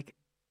remember like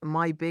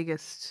my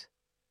biggest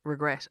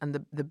regret and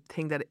the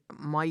thing that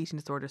my eating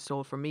disorder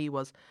stole from me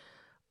was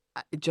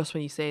just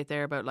when you say it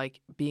there about like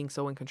being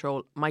so in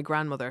control. My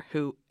grandmother,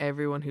 who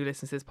everyone who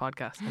listens to this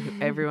podcast and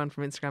who everyone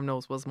from Instagram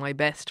knows was my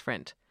best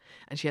friend,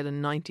 and she had a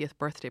 90th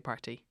birthday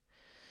party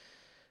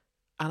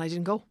and I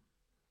didn't go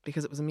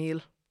because it was a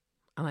meal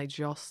and I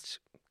just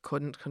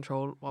couldn't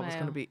control what was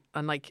going to be.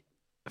 And like,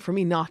 for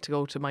me not to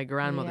go to my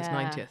grandmother's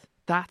 90th,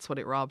 that's what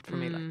it robbed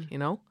from me, like, you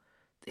know.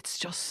 It's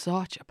just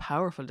such a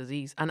powerful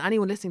disease. And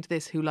anyone listening to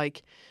this who,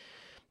 like,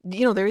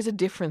 you know, there is a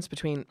difference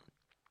between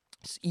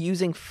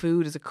using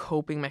food as a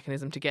coping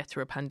mechanism to get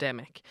through a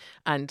pandemic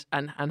and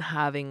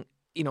having,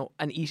 you know,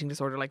 an eating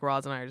disorder like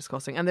Roz and I are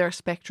discussing. And there are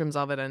spectrums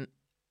of it.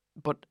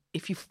 But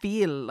if you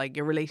feel like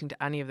you're relating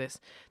to any of this,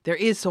 there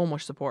is so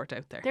much support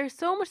out there. There's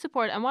so much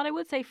support. And what I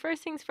would say,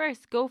 first things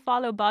first, go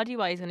follow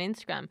Bodywise on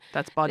Instagram.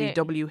 That's Body,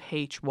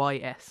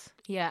 WHYS.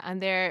 Yeah,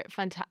 and they're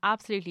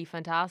absolutely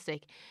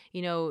fantastic.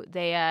 You know,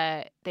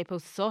 they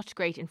post such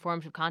great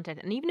informative content.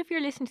 And even if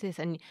you're listening to this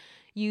and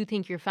you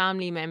think your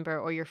family member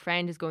or your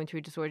friend is going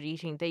through disordered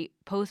eating, they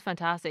post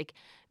fantastic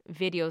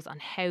videos on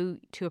how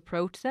to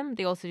approach them.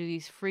 They also do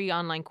these free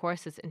online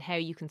courses in how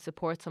you can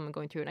support someone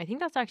going through it. And I think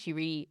that's actually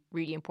really,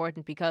 really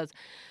important, because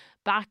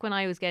back when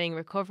I was getting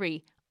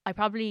recovery, I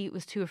probably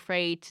was too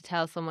afraid to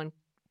tell someone,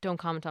 don't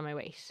comment on my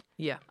weight.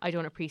 Yeah. I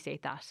don't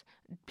appreciate that.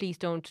 Please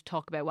don't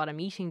talk about what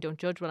I'm eating. Don't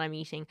judge what I'm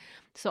eating.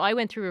 So I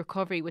went through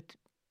recovery with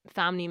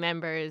family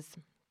members,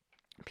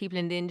 people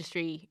in the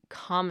industry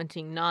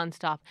commenting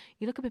nonstop.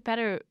 You look a bit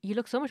better. You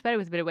look so much better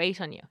with a bit of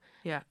weight on you.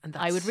 Yeah. And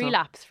I would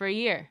relapse for a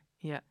year.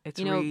 Yeah, it's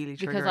you know, really triggering.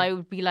 Because I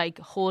would be like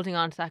holding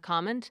on to that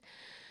comment.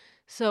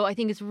 So I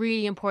think it's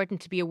really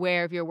important to be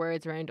aware of your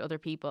words around other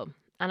people.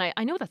 And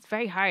I know that's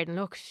very hard. And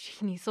look,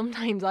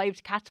 sometimes I have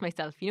to catch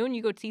myself. You know, when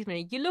you go to see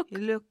somebody, you look,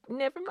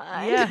 never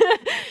mind. Yeah,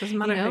 doesn't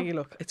matter how you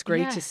look. It's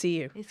great to see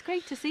you. It's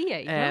great to see you.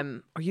 You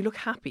know? Or you look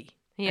happy.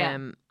 Yeah.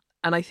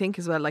 And I think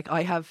as well, like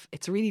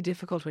it's really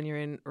difficult when you're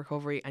in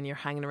recovery and you're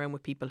hanging around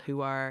with people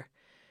who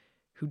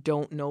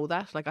don't know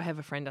that. Like, I have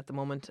a friend at the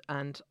moment,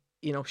 and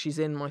you know, she's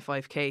in my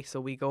 5K,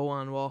 so we go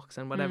on walks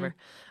and whatever.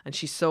 And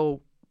she's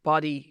so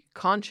body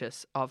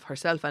conscious of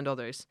herself and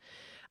others.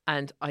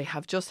 And I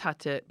have just had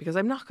to, because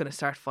I'm not going to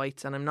start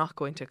fights and I'm not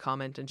going to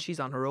comment, and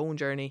she's on her own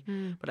journey.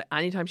 But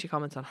anytime she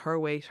comments on her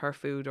weight, her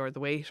food, or the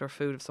weight or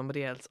food of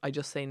somebody else, I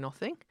just say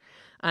nothing.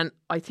 And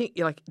I think,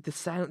 like, the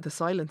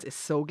silence is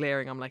so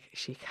glaring. I'm like,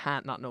 she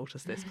can't not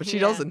notice this, but she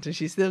doesn't, and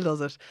she still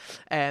does it.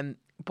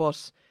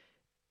 But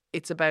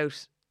it's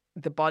about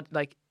the body,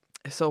 like.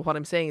 So what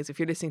I'm saying is, if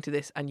you're listening to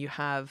this and you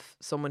have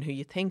someone who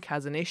you think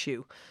has an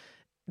issue,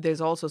 there's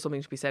also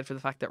something to be said for the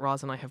fact that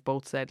Roz and I have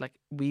both said, like,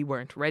 we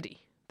weren't ready.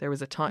 There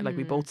was a time, like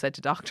we both said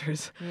to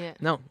doctors,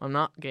 no, I'm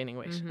not gaining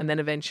weight. And then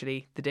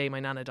eventually, the day my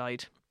nana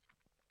died,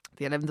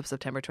 the 11th of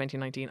September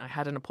 2019, I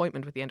had an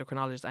appointment with the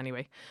endocrinologist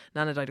anyway.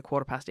 Nana died at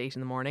 8:15 in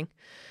the morning.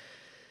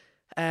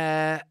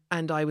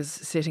 And I was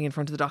sitting in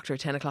front of the doctor at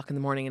 10 o'clock in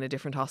the morning in a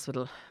different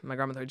hospital. My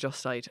grandmother had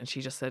just died, and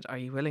she just said, "Are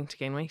you willing to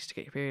gain weight to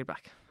get your period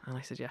back?" And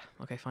I said, "Yeah,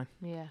 okay, fine.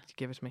 Yeah.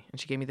 Give it to me." And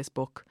she gave me this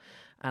book,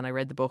 and I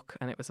read the book,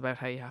 and it was about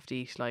how you have to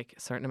eat like a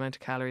certain amount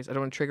of calories. I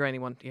don't want to trigger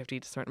anyone. You have to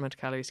eat a certain amount of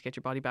calories to get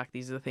your body back.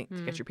 These are the things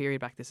to get your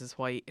period back. This is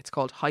why it's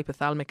called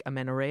hypothalamic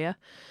amenorrhea.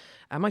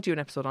 I might do an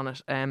episode on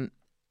it.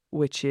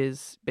 Which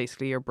is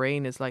basically your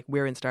brain is like,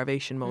 we're in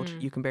starvation mode.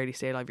 You can barely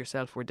stay alive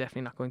yourself. We're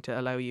definitely not going to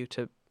allow you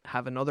to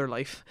have another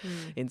life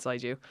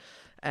inside you.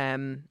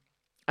 And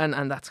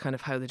that's kind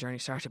of how the journey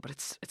started. But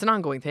it's an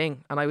ongoing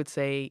thing. And I would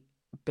say,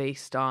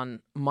 based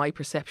on my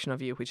perception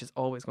of you, which is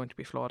always going to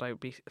be flawed, I would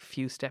be a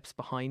few steps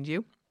behind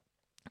you.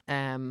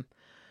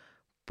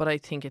 But I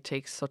think it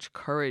takes such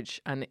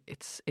courage, and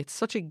it's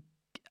such a,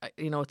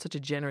 it's such a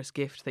generous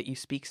gift that you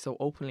speak so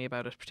openly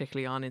about it,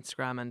 particularly on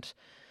Instagram,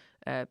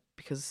 and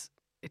because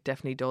it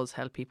definitely does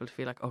help people to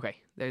feel like, okay,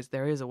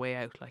 there is a way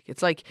out. Like,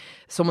 it's like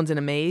someone's in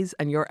a maze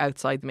and you're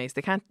outside the maze.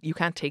 You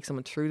can't take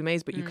someone through the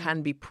maze, but you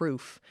can be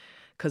proof,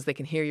 because they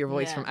can hear your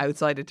voice from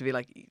outside it to be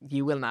like,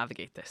 you will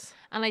navigate this.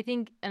 And I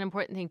think an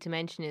important thing to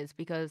mention is,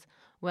 because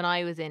when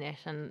I was in it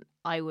and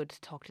I would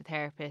talk to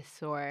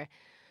therapists, or,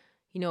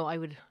 I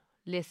would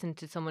listen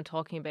to someone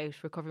talking about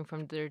recovering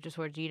from their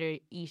disordered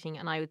eating,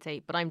 and I would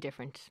say, but I'm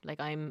different. Like,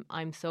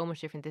 I'm so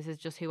much different. This is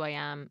just who I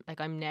am.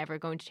 Like, I'm never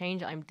going to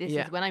change.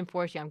 Is when I'm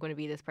 40, I'm going to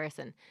be this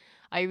person.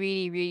 I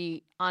really,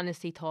 really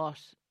honestly thought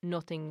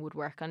nothing would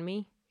work on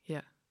me.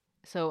 Yeah.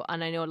 So,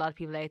 and I know a lot of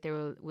people out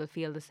there will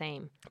feel the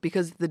same.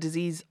 Because the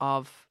disease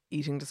of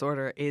eating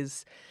disorder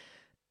is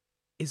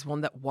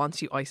one that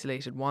wants you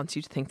isolated, wants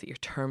you to think that you're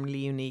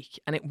terminally unique,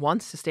 and it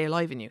wants to stay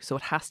alive in you. So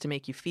it has to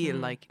make you feel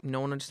like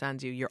no one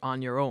understands you, you're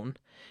on your own,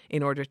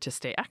 in order to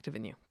stay active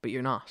in you, but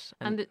you're not.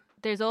 And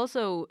there's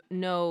also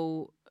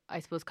no, I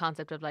suppose,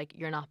 concept of like,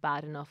 you're not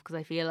bad enough, because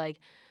I feel like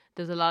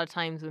there's a lot of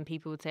times when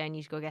people would say, I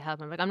need to go get help.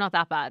 I'm like, I'm not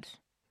that bad.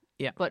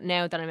 Yeah. But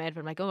now that I'm out of it,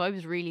 I'm like, oh, I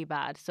was really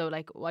bad. So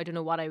like, I don't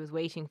know what I was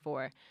waiting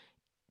for.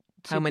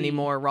 How many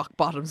more rock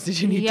bottoms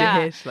did you need to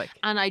hit? Like,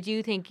 and I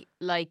do think,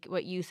 like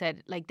what you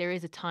said, like there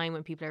is a time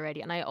when people are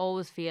ready. And I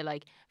always feel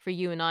like for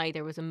you and I,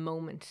 there was a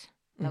moment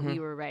that we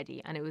were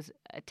ready. And it was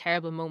a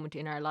terrible moment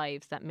in our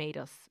lives that made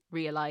us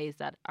realise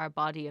that our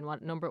body and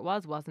what number it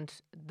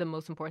wasn't the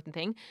most important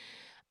thing.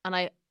 And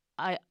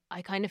I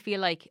kind of feel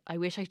like I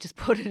wish I just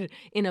put it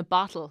in a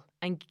bottle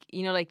and,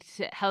 like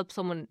to help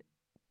someone,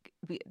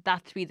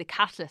 that to be the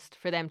catalyst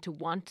for them to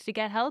want to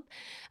get help.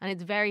 And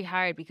it's very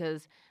hard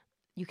because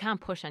you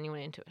can't push anyone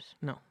into it.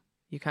 No,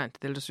 you can't.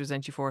 They'll just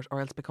resent you for it, or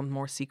else become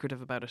more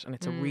secretive about it. And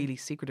it's a really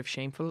secretive,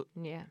 shameful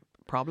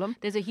problem.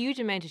 There's a huge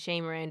amount of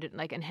shame around it.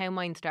 Like, and how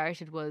mine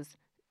started was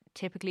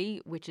typically,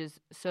 which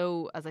is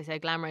so, as I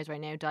said, glamorized right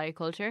now, diet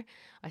culture.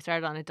 I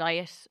started on a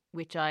diet,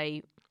 which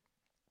I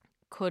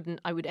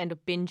would end up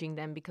binging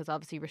them, because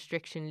obviously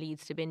restriction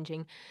leads to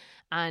binging.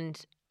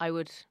 And I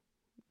would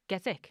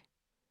get sick.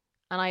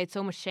 And I had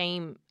so much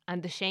shame.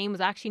 And the shame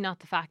was actually not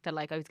the fact that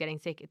like I was getting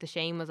sick. The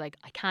shame was like,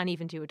 I can't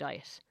even do a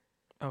diet.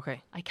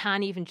 Okay. I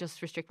can't even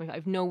just restrict myself. I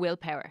have no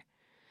willpower.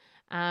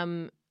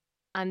 And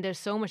there's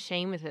so much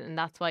shame with it. And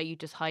that's why you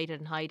just hide it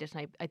and hide it.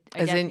 And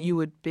As in you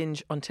would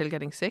binge until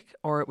getting sick,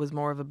 or it was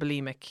more of a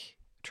bulimic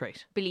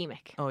trait?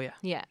 Bulimic. Oh, yeah.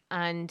 Yeah.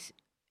 And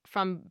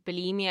from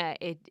bulimia,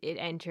 it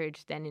entered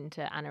then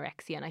into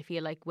anorexia. And I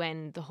feel like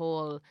when the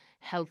whole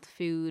health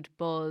food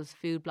buzz,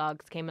 food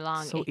blogs came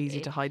along. So easy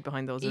to hide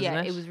behind those, isn't it?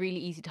 Yeah, it was really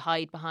easy to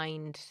hide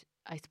behind,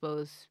 I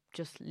suppose,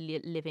 just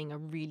living a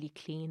really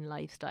clean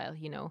lifestyle,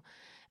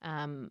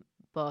 and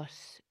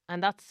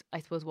that's, I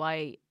suppose,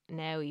 why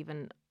now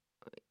even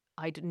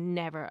I'd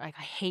never, like,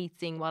 I hate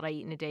seeing what I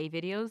eat in a day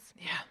videos.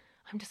 Yeah.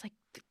 I'm just like,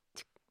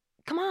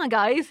 come on,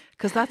 guys.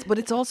 But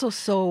it's also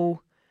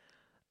so,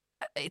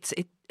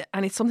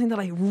 and it's something that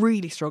I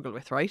really struggle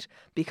with, right?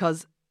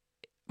 Because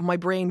my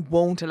brain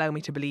won't allow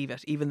me to believe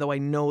it, even though I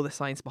know the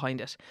science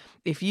behind it.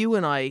 If you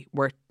and I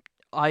were,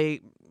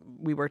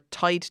 we were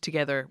tied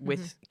together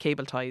with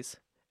cable ties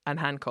and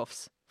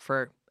handcuffs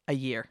for a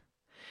year,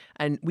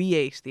 and we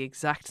ate the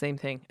exact same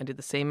thing and did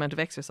the same amount of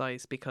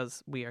exercise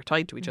because we are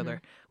tied to each other,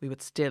 we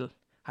would still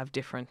have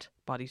different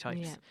body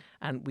types,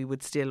 and we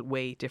would still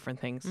weigh different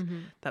things.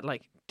 That,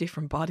 like,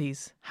 different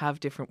bodies have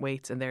different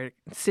weights, and they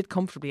sit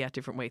comfortably at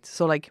different weights.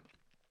 So like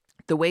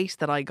the weight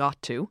that I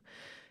got to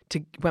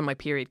when my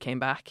period came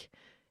back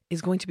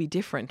is going to be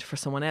different for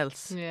someone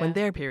else when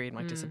their period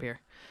might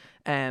disappear.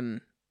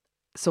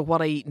 So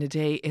what I eat in a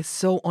day is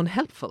so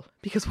unhelpful,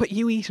 because what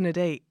you eat in a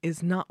day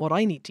is not what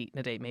I need to eat in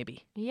a day,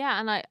 maybe. Yeah,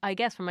 and I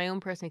guess from my own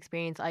personal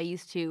experience, I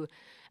used to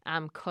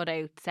cut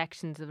out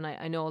sections of, and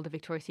I know all the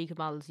Victoria's Secret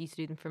models used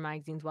to do them for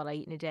magazines, what I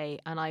eat in a day,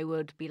 and I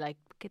would be like,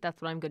 okay,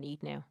 that's what I'm going to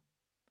eat now.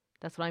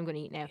 That's what I'm going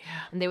to eat now.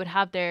 Yeah. And they would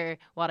have their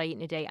what I eat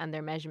in a day and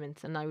their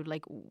measurements, and I would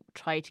like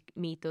try to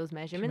meet those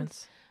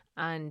measurements.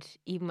 And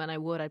even when I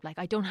would, I'd be like,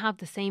 I don't have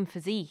the same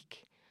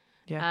physique.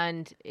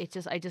 And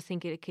I just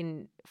think it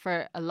can,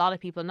 for a lot of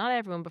people, not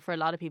everyone, but for a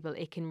lot of people,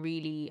 it can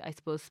really, I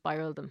suppose,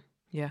 spiral them.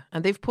 Yeah,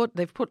 and they've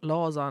put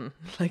laws on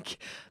like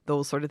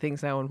those sort of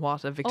things now, and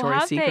what a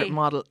Victoria's Secret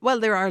model. Well,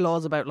 there are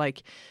laws about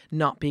like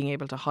not being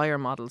able to hire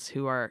models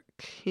who are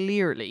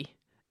clearly,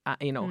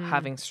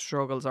 having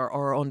struggles or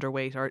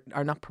underweight or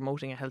are not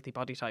promoting a healthy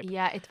body type.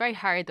 Yeah, it's very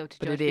hard though to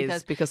but judge. It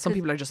is because some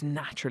people are just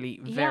naturally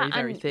very,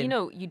 very thin.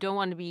 You don't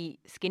want to be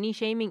skinny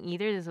shaming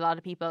either. There's a lot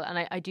of people,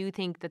 and I do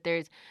think that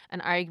there's an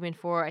argument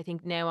for, I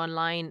think now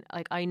online,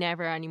 like I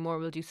never anymore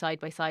will do side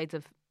by sides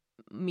of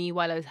me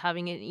while I was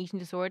having an eating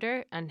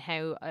disorder and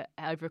how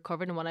I've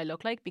recovered and what I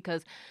look like,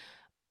 because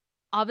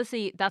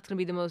obviously that's going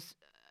to be the most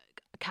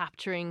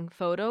capturing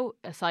photo,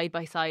 a side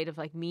by side of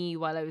like me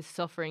while I was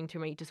suffering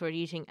through my disordered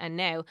eating and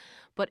now,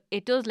 but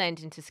it does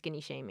lend into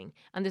skinny shaming,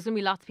 and there's going to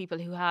be lots of people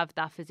who have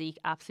that physique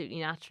absolutely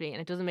naturally,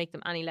 and it doesn't make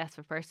them any less of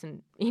a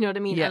person, you know what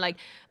I mean? Yeah.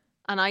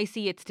 And I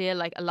see it still,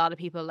 like a lot of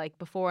people like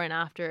before and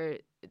after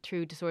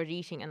through disordered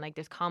eating, and like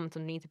there's comments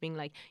underneath it being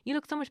like, you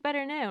look so much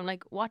better now. And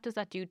like, what does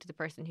that do to the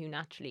person who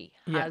naturally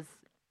has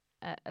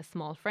a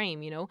small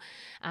frame,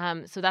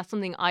 so that's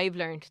something I've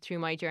learned through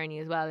my journey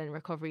as well in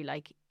recovery,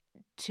 like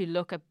to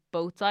look at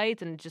both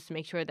sides and just to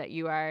make sure that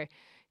you are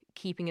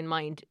keeping in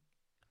mind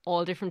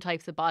all different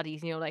types of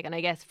bodies, and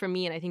I guess for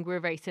me, and I think we're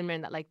very similar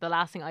in that, like the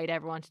last thing I'd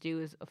ever want to do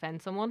is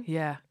offend someone.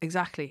 Yeah,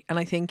 exactly. And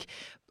I think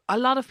a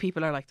lot of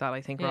people are like that,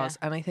 I think, Roz.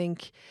 And I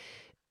think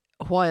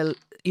while,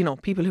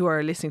 people who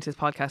are listening to this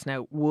podcast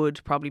now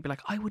would probably be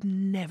like, I would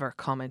never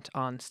comment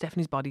on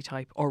Stephanie's body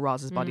type or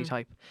Roz's body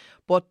type.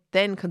 But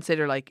then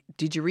consider, like,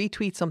 did you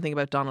retweet something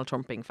about Donald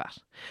Trump being fat?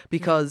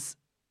 Because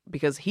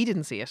he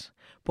didn't see it.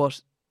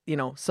 But,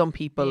 some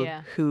people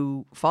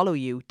who follow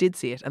you did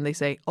see it, and they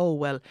say, oh,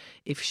 well,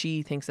 if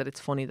she thinks that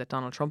it's funny that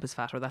Donald Trump is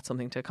fat, or that's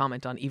something to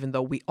comment on, even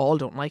though we all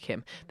don't like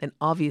him, then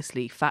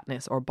obviously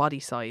fatness or body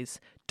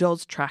size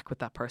does track with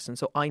that person.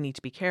 So I need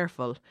to be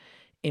careful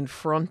in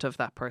front of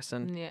that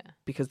person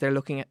because they're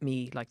looking at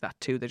me like that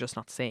too. They're just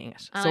not saying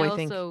it.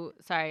 And so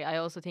I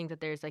also think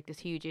that there's like this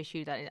huge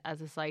issue that as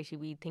a society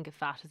we think of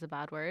fat as a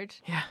bad word.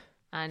 Yeah.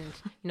 And,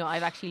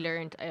 I've actually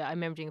learned, I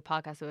remember doing a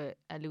podcast with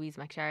Louise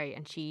McSherry,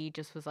 and she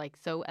just was like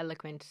so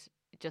eloquent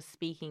just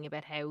speaking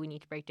about how we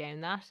need to break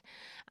down that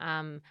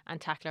and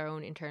tackle our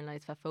own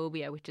internalised fat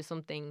phobia, which is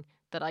something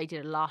that I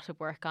did a lot of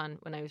work on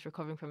when I was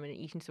recovering from an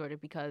eating disorder,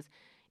 because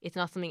it's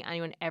not something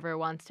anyone ever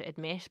wants to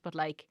admit. But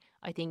like,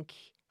 I think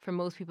for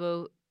most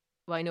people,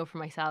 well, I know for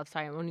myself,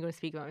 sorry, I'm only going to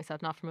speak about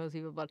myself, not for most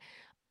people, but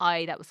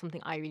that was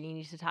something I really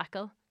needed to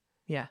tackle.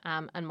 Yeah.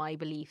 And my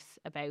beliefs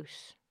about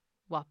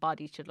what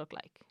bodies should look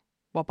like.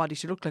 What body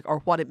should look like, or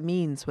what it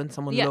means when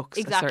someone looks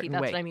a certain way. Exactly,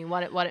 that's what I mean.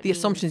 What it the means.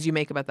 assumptions you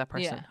make about that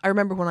person. Yeah. I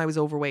remember when I was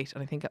overweight,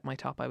 and I think at my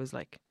top I was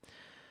like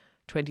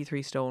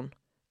 23 stone,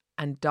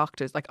 and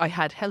doctors, like I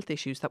had health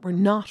issues that were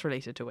not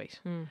related to weight.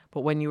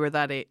 But when you were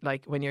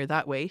when you're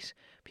that weight,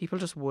 people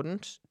just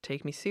wouldn't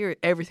take me serious.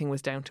 Everything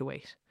was down to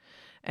weight.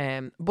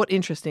 But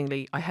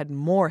interestingly, I had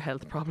more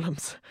health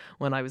problems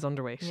when I was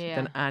underweight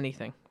than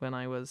anything when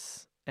I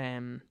was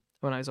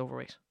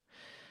overweight.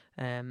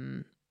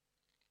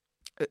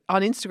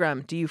 On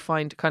Instagram, do you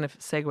find, kind of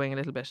segueing a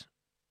little bit,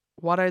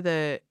 what's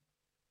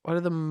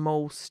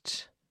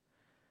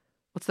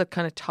the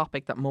kind of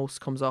topic that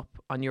most comes up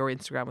on your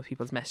Instagram with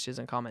people's messages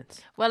and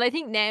comments? Well, I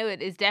think now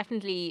it is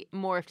definitely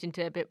morphed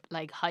into a bit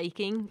like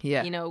hiking.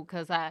 Yeah.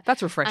 Because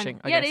that's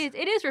refreshing. I guess.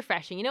 It is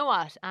refreshing. You know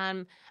what?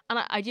 And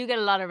I do get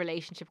a lot of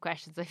relationship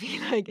questions. I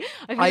feel like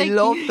I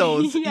love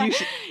those. Yeah.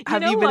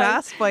 Have you been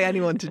asked by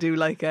anyone to do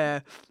like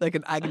an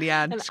agony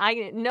aunt?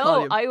 No,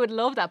 column? I would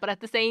love that, but at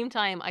the same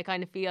time, I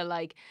kind of feel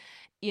like,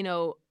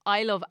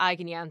 I love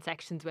agony aunt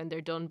sections when they're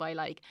done by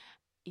like,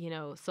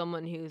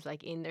 someone who's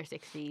like in their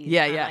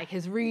 60s, like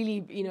has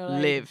really,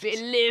 like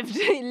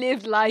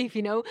lived life,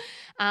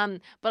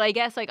 but I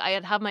guess like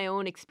I'd have my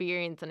own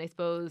experience, and I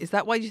suppose is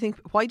that why do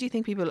you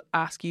think people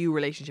ask you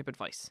relationship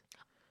advice?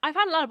 I've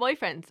had a lot of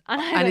boyfriends,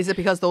 and is it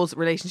because those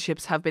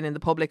relationships have been in the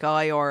public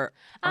eye, or?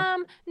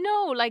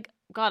 No, like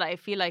God, I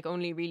feel like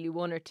only really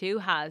one or two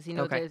has,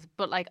 Okay.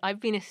 but like I've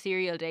been a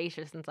serial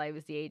dater since I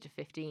was the age of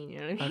 15, you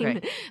know what I mean?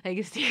 Okay. Like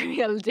a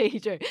serial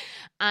dater,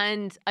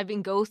 and I've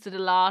been ghosted a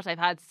lot. I've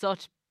had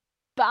such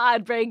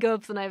bad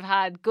breakups, and I've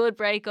had good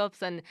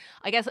breakups, and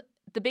I guess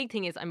the big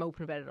thing is I'm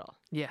open about it all.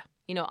 Yeah.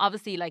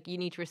 Obviously, like you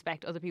need to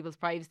respect other people's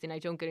privacy, and I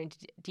don't get into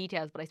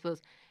details, but I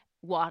suppose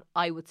what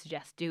I would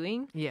suggest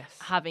doing,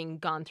 having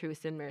gone through a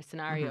similar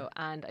scenario,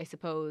 and I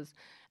suppose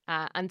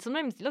and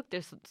sometimes look,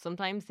 there's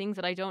sometimes things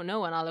that I don't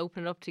know, and I'll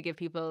open it up to give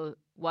people,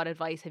 what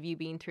advice have you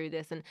been through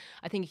this? And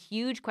I think a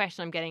huge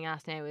question I'm getting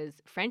asked now is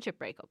friendship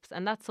breakups,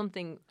 and that's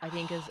something I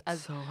think is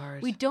so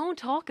hard. We don't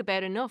talk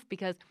about enough,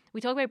 because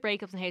we talk about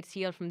breakups and how to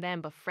heal from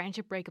them, but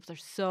friendship breakups are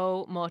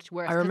so much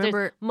worse. I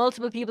remember there's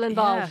multiple people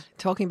involved.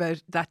 Talking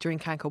about that during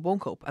Can't Cope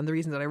Won't Cope, and the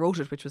reason that I wrote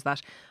it, which was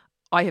that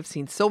I have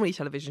seen so many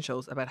television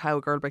shows about how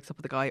a girl breaks up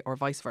with a guy or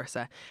vice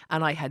versa,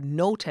 and I had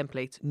no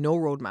templates, no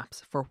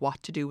roadmaps for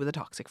what to do with a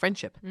toxic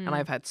friendship. And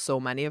I've had so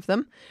many of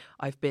them.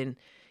 I've been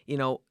you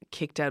know,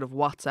 kicked out of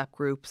WhatsApp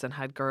groups and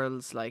had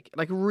girls like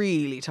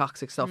really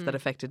toxic stuff that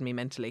affected me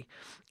mentally.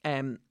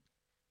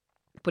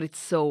 But it's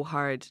so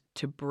hard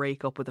to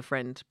break up with a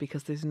friend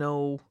because there's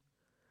no,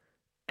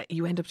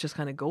 you end up just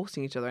kind of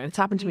ghosting each other. And it's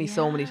happened to me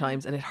so many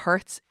times, and it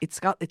hurts. It's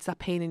that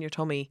pain in your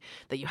tummy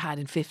that you had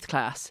in 5th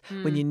class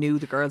when you knew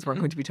the girls weren't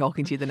going to be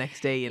talking to you the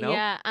next day, you know?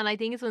 Yeah, and I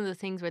think it's one of those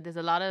things where there's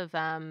a lot of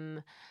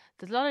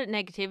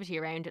negativity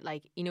around it.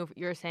 Like, you know,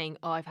 you're saying,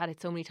 oh, I've had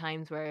it so many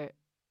times where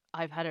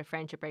I've had a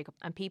friendship breakup,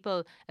 and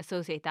people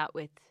associate that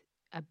with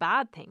a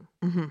bad thing.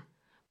 Mm-hmm.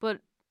 But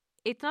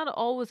it's not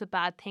always a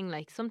bad thing.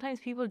 Like, sometimes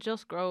people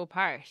just grow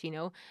apart, you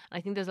know. And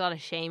I think there's a lot of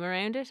shame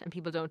around it, and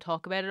people don't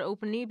talk about it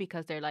openly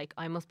because they're like,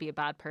 I must be a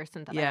bad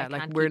person. That I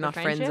can't we're keep not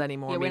a friends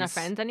anymore. Yeah, we're not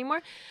friends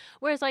anymore.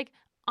 Whereas, like,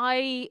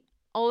 I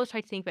always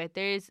try to think about it.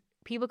 There's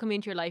people come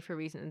into your life for a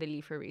reason and they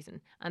leave for a reason,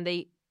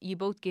 and you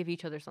both give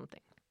each other something.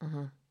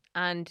 Mm-hmm.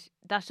 And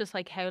that's just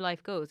like how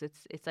life goes.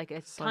 It's like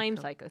a time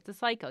cycle. It's a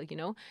cycle, you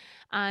know.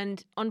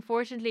 And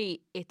unfortunately,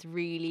 it's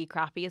really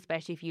crappy,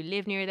 especially if you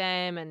live near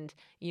them and,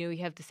 you know,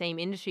 you have the same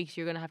industry, so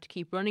you're going to have to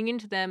keep running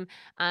into them.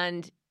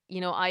 And,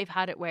 you know, I've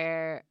had it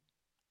where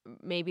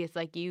maybe it's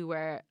like you,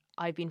 where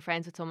I've been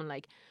friends with someone,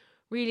 like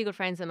really good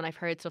friends with them, and I've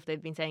heard stuff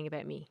they've been saying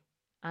about me.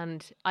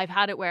 And I've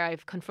had it where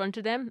I've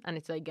confronted them and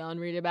it's like gone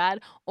really bad,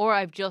 or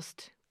I've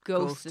just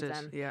ghosted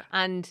them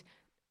and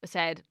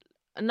said,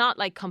 not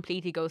like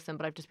completely ghost them,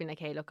 but I've just been like,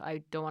 hey, look,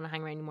 I don't want to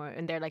hang around anymore.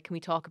 And they're like, can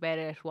we talk about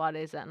it? What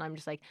is it? And I'm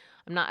just like,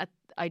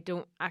 I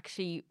don't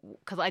actually,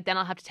 because then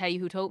I'll have to tell you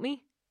who told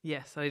me.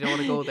 Yes, I don't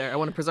want to go there. I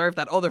want to preserve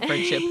that other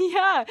friendship.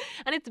 Yeah.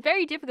 And it's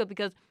very difficult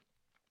because,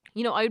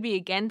 you know, I would be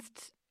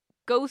against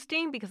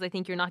ghosting because I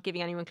think you're not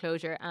giving anyone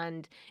closure,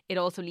 and it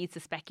also leads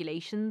to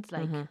speculations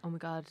like, oh my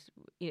God,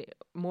 you know,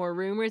 more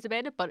rumours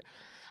about it. But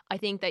I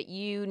think that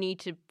you need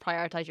to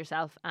prioritise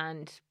yourself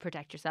and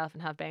protect yourself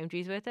and have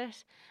boundaries with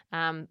it.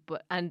 And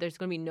there's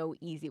going to be no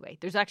easy way.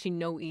 There's actually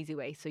no easy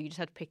way. So you just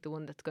have to pick the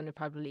one that's going to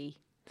probably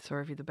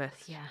serve you the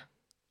best. Yeah.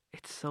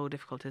 It's so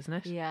difficult, isn't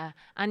it? Yeah.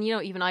 And, you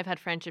know, even I've had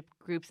friendship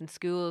groups in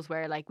schools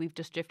where, like, we've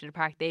just drifted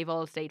apart. They've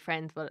all stayed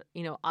friends, but,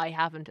 you know, I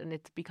haven't. And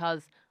it's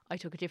because I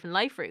took a different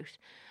life route.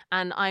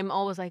 And I'm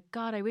always like,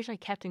 God, I wish I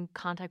kept in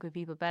contact with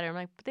people better. I'm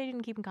like, but they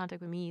didn't keep in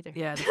contact with me either.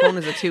 Yeah, the phone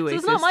is a two-way so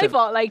it's system. not my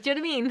fault, like, do you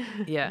know what I mean?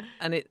 Yeah,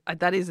 and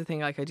that is the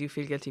thing, like, I do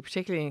feel guilty,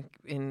 particularly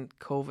in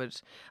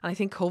COVID. And I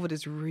think COVID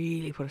has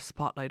really put a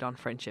spotlight on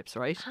friendships,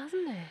 right?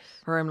 Hasn't it?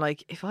 Where I'm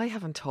like, if I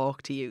haven't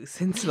talked to you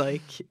since,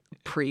 like,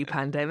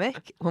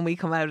 pre-pandemic, when we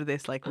come out of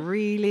this, like,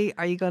 really,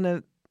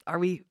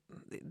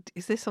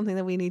 is this something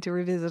that we need to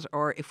revisit?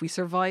 Or if we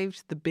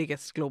survived the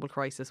biggest global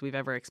crisis we've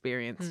ever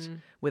experienced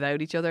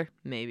without each other,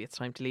 maybe it's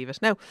time to leave it.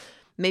 Now,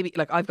 maybe,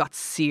 like, I've got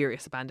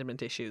serious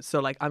abandonment issues. So,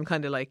 like, I'm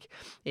kind of like,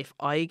 if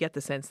I get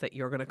the sense that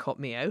you're going to cut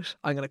me out,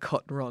 I'm going to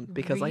cut and run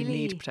because I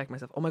need to protect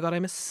myself. Oh my God,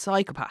 I'm a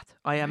psychopath.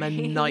 I am a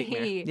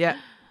nightmare. Yeah.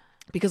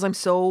 Because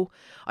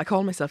I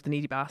call myself the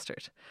needy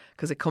bastard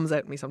because it comes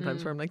out in me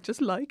sometimes where I'm like,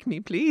 just like me,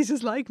 please,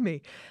 just like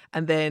me.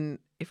 And then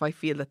if I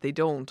feel that they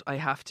don't, I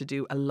have to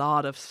do a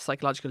lot of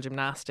psychological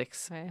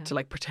gymnastics to,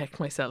 like, protect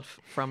myself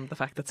from the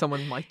fact that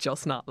someone might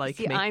just not like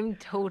me. I'm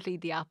totally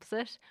the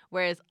opposite.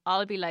 Whereas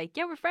I'll be like,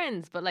 yeah, we're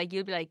friends. But, like,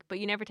 you'll be like, but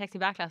you never text me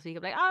back last week.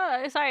 I'm like,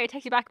 oh, sorry, I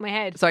text you back in my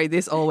head. Sorry,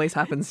 this always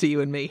happens to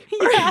you and me.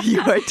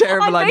 You are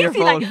terrible on your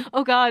phone. Like,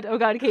 oh God,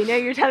 okay, now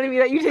you're telling me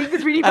that you take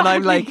this really badly. And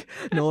I'm like,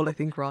 Noel, I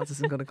think Roz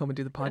isn't going to come and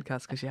do the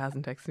podcast because she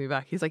hasn't texted me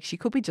back. He's like, she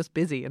could be just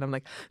busy. And I'm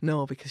like,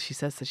 no, because she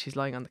says that she's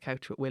lying on the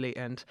couch with Willie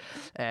and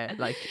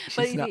like, she's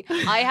not. See,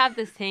 I have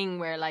this thing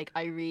where, like,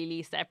 I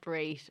really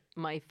separate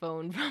my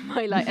phone from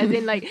my life, as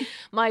in, like,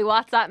 my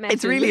WhatsApp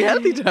messages. It's really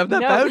healthy to have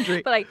that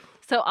boundary. But, like,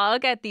 so I'll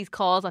get these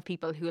calls of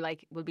people who,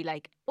 like, will be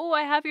like, oh,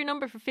 I have your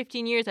number for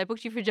 15 years. I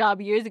booked you for a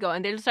job years ago.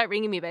 And they'll start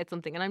ringing me about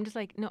something. And I'm just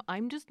like, no,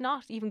 I'm just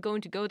not even going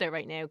to go there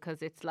right now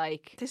because it's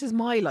like, this is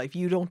my life.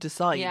 You don't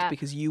decide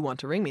because you want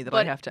to ring me that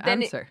I have to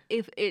answer.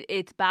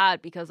 It's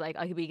bad because, like,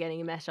 I could be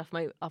getting a message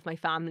off my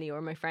family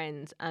or my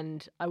friends,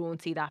 and I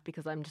won't see that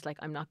because I'm just like,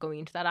 I'm not going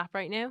into that app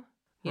right now.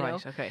 You know?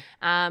 Okay.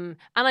 And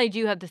I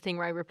do have this thing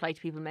where I reply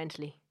to people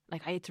mentally.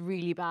 Like, it's a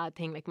really bad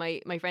thing. Like, my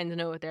friends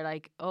know it. They're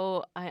like,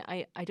 oh,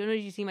 I don't know,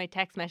 did you see my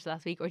text message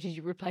last week or did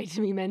you reply to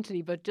me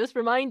mentally? But just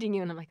reminding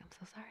you. And I'm like, I'm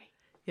so sorry.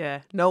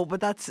 Yeah, no, but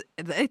that's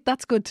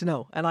good to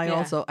know. And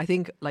I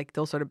think, like,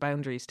 those sort of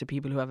boundaries to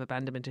people who have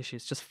abandonment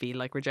issues just feel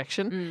like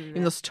rejection.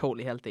 Even though it's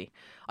totally healthy.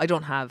 I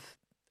don't have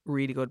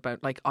really good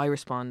I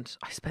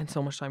spend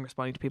so much time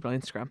responding to people on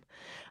Instagram,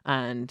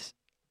 and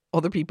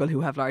other people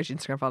who have large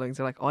Instagram followings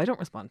are like, oh, I don't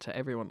respond to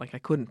everyone. Like, I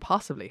couldn't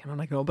possibly. And I'm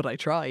like, no, but I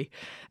try.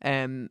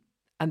 And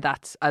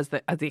that's as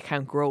the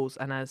account grows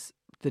and as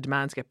the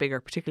demands get bigger,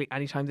 particularly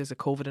anytime there's a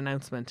COVID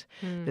announcement,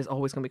 there's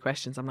always going to be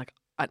questions. I'm like,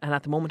 and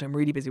at the moment I'm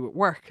really busy with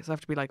work. So I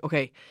have to be like,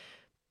 okay,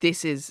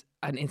 this is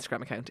an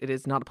Instagram account. It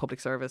is not a public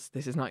service.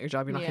 This is not your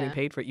job. You're not getting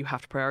paid for it. You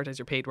have to prioritise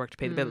your paid work to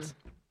pay the bills.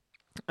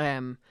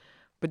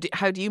 But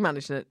how do you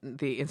manage the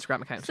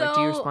Instagram account? So, like,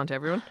 do you respond to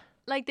everyone?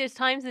 Like, there's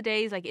times of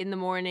days, like in the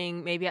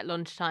morning, maybe at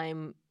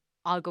lunchtime,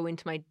 I'll go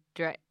into my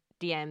direct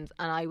DMs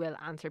and I will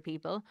answer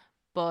people.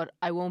 but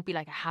I won't be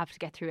like, I have to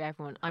get through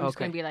everyone. I'm just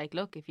Okay. going to be like,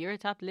 look, if you're at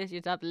the top of the list, you're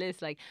at the top of the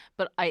list. Like,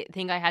 but I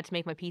think I had to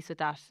make my peace with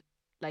that.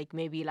 Like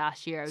maybe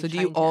last year. I was So do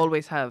you trying to-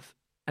 always have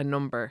a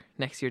number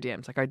next to your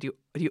DMs? Like, do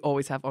you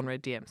always have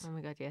unread DMs? Oh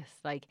my God, yes.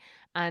 Like,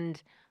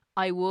 and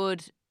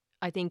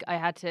I think I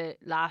had to,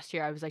 last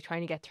year, I was like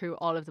trying to get through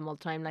all of them all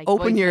the time. Like,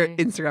 Open voice your note-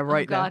 Instagram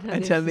right God, now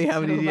and this tell me is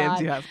how many so DMs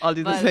bad. you have. I'll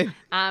do the But, same.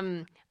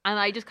 and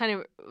I just kind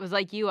of was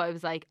like you. I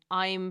was like,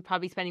 I'm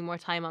probably spending more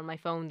time on my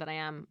phone than I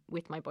am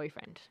with my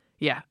boyfriend.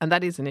 Yeah, and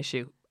that is an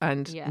issue.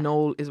 And Yeah.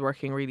 Noel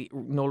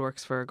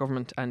works for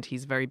government and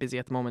he's very busy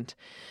at the moment.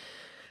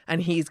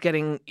 And he's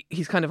kind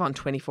of on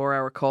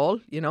 24-hour call,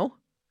 you know?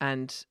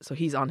 And so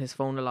he's on his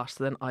phone a lot.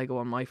 So then I go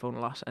on my phone a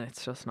lot and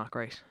it's just not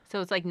great. So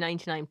it's like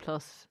 99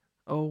 plus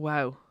Oh,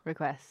 wow.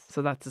 requests.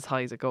 So that's as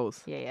high as it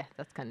goes. Yeah,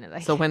 that's kind of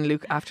like. So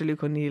after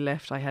Luke O'Neill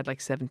left, I had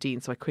like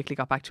 17. So I quickly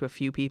got back to a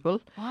few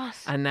people. What?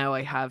 And now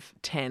I have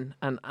 10.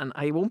 And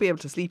I won't be able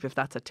to sleep if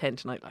that's at 10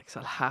 tonight. Like, so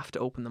I'll have to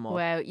open them all.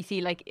 Wow, you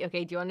see, like,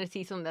 okay, do you want to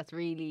see something that's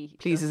really?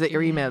 Please, just- is it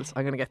your emails?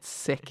 I'm going to get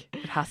sick.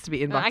 It has to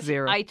be No, inbox actually,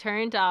 0. I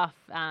turned off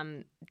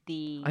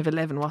the I have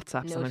 11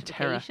 WhatsApps and I'm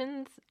terror.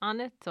 notifications on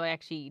it, so I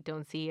actually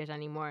don't see it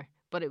anymore.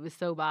 But it was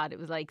so bad. It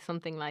was like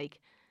something like,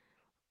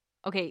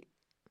 okay,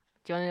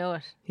 do you want to know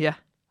it? Yeah.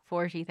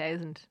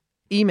 40,000.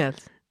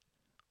 Emails.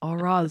 Oh,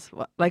 Roz.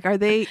 Like, are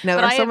they... Now,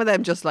 But are I some have- of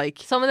them just like...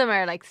 Some of them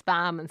are like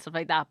spam and stuff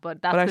like that,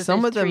 but that's But are because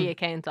some there's of them- 3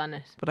 accounts on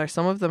it. But are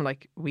some of them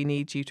like, we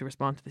need you to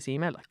respond to this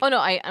email? Like, Oh no,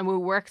 and with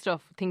work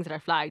stuff, things that are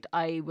flagged,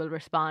 I will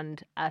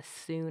respond as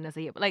soon as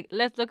I get. Like,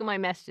 let's look at my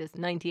messages.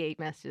 98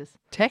 messages.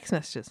 text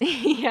messages.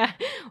 Yeah,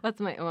 what's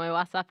my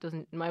WhatsApp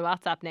doesn't. My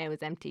WhatsApp now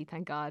is empty.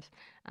 Thank God.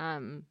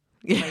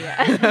 Yeah.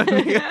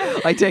 yeah.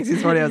 I texted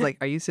this morning. I was like,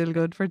 are you still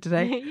good for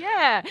today?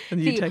 Yeah. And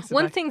you See, texted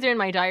once back. things are in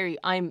my diary,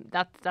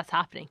 that's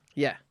happening.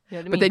 Yeah. You know what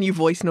I But mean? then you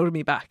voice noted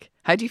me back.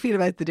 How do you feel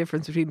about the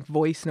difference between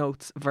voice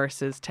notes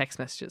versus text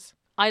messages?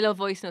 I love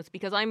voice notes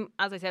because I'm,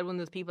 as I said, one of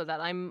those people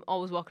that I'm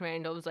always walking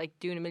around, always like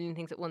doing a million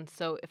things at once.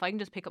 So if I can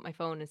just pick up my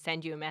phone and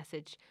send you a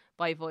message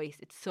by voice,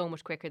 it's so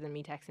much quicker than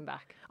me texting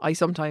back. I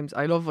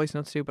love voice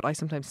notes too, but I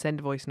sometimes send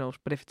a voice note.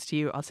 But if it's to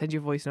you, I'll send you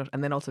a voice note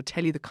and then also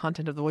tell you the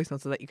content of the voice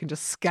note so that you can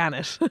just scan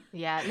it.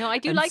 Yeah, no, I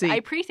do And like. see. I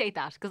appreciate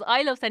that because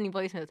I love sending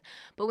voice notes.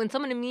 But when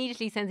someone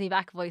immediately sends me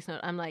back a voice note,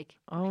 I'm like,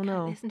 Oh, I can't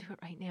no. listen to it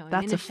right now. I'm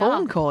That's in a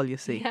phone shop. call, you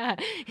see. Yeah,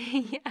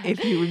 yeah.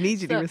 If you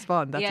immediately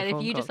respond, that's yeah. a And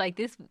phone if you call. just like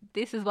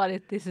this is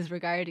what this is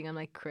regarding. I'm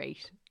like,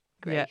 great.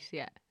 Yeah.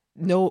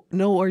 No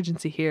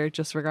urgency here,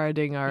 just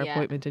regarding our Yeah.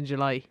 appointment in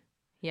July.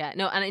 Yeah,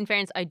 no, and in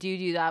fairness, I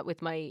do that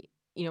with my,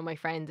 my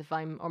friends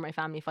or my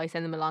family. If I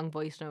send them a long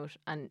voice note,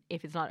 and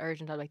if it's not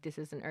urgent, I'm like, this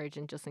isn't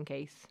urgent, just in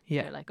case.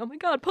 Yeah. They're like, oh my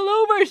God, pull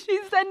over!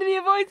 She's sending me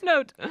a voice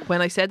note.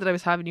 When I said that I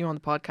was having you on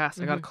the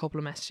podcast, I got a couple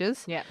of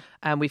messages. Yeah.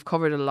 And we've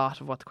covered a lot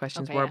of what the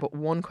questions Okay, were. yeah. But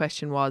one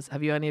question was,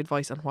 have you any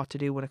advice on what to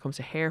do when it comes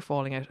to hair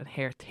falling out and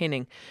hair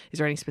thinning? Is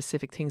there any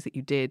specific things that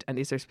you did? And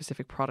is there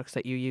specific products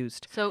that you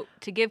used? So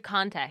to give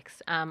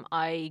context,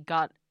 I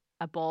got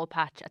a ball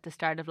patch at the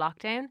start of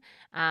lockdown,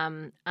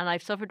 and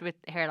I've suffered with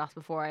hair loss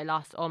before. I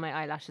lost all my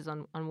eyelashes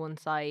on one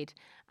side.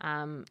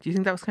 Do you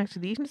think that was connected to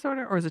the eating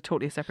disorder, or is it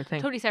totally a separate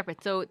thing? Totally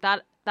separate. So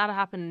that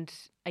happened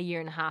a year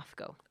and a half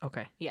ago.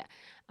 Okay. Yeah,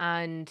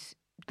 and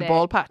The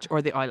ball patch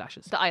or the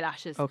eyelashes? the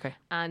eyelashes. Okay.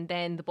 And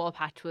then the ball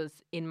patch was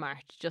in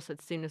March, just as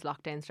soon as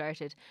lockdown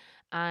started.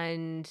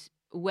 And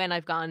when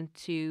I've gone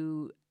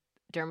to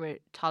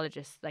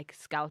dermatologists, like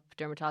scalp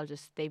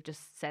dermatologists, they've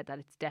just said that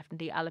it's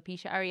definitely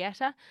alopecia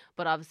areata.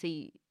 But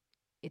obviously,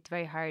 it's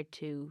very hard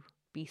to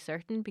be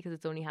certain because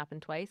it's only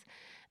happened twice.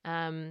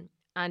 And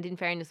in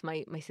fairness,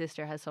 my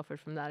sister has suffered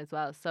from that as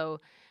well.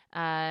 So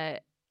I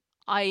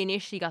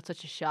initially got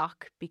such a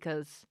shock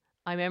because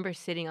I remember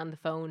sitting on the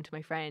phone to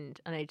my friend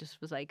and I just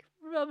was like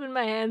rubbing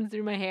my hands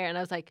through my hair and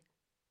I was like,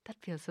 that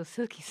feels so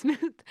silky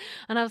smooth.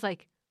 And I was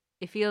like,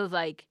 it feels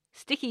like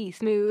sticky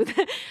smooth.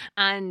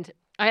 And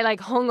I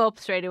like hung up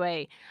straight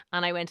away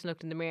and I went and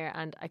looked in the mirror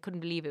and I couldn't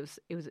believe it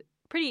was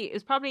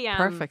probably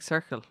Perfect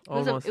circle. It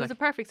was Almost. a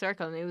perfect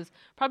circle and it was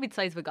probably the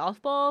size of a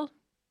golf ball,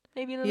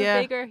 maybe a little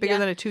yeah, bigger. bigger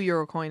than a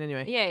 €2 coin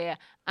anyway. Yeah.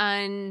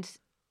 And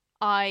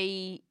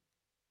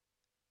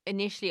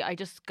initially I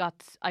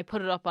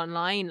put it up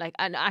online,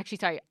 and actually,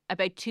 sorry,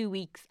 about 2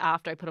 weeks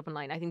after I put it up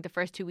online, I think the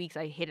first 2 weeks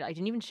I hid it. I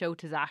didn't even show it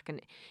to Zach,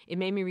 and it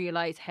made me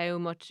realise how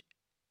much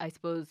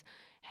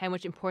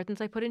importance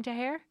I put into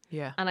hair.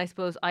 Yeah. And I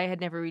suppose I had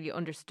never really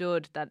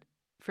understood that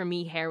for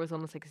me, hair was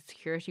almost like a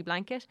security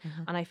blanket,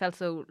 and I felt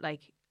so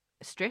like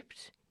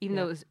stripped, even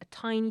though it was a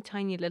tiny,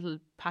 tiny little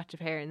patch of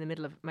hair in the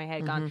middle of my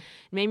head gone. It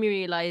made me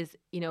realise,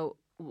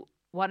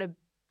 what a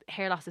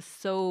hair loss is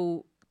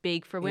so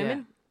big for women.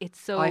 Yeah. It's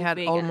so big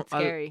and it's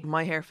scary.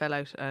 My hair fell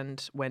out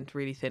and went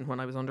really thin when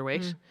I was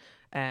underweight.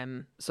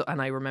 So,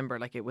 and I remember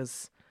like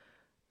it's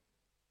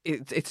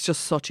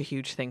just such a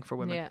huge thing for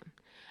women. Yeah.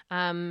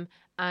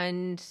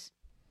 And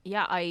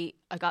yeah, I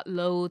got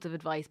loads of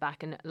advice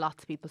back, and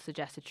lots of people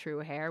suggested True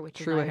Hair, which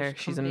True is an Hair, Irish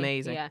she's company.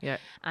 amazing. Yeah.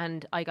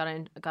 And I got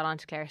on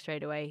to Claire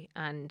straight away,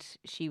 and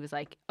she was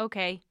like,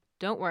 "Okay,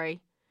 don't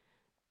worry.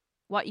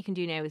 What you can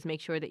do now is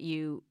make sure that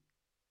you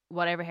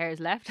whatever hair is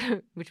left,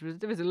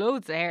 there was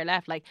loads of hair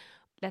left, like,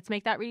 let's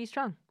make that really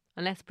strong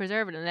and let's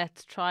preserve it and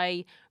let's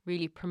try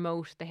really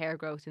promote the hair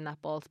growth in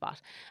that bald spot.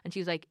 And she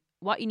was like,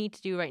 what you need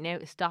to do right now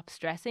is stop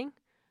stressing,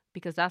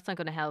 because that's not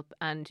going to help,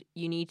 and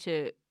you need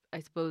to, I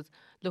suppose,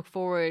 look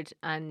forward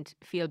and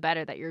feel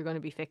better that you're going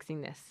to be fixing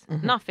this.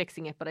 Not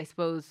fixing it, but I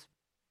suppose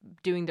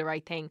doing the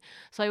right thing.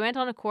 So I went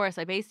on a course.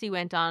 I basically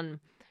went on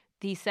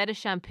the set of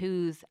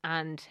shampoos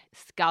and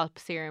scalp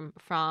serum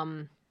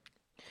from...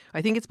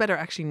 I think it's better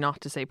actually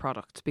not to say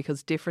products,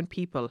 because different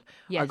people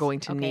are going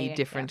to need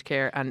different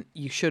care, and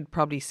you should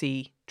probably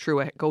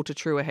go to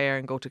Trua Hair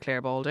and go to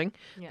Claire Balding.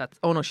 That's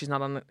no, she's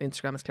not on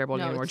Instagram as Claire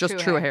Balding anymore. Just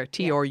Trua Hair,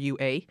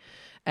 TRUA.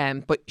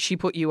 But she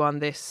put you on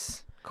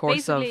this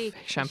course basically, of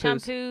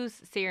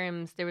shampoos,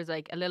 serums. There was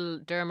like a little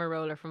derma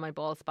roller for my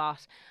bald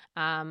spot.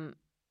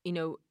 You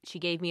know, she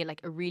gave me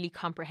like a really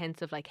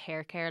comprehensive like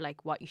hair care,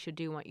 like what you should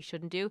do and what you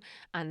shouldn't do,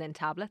 and then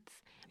tablets.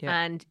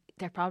 And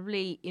they're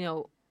probably, you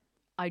know,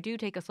 I do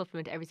take a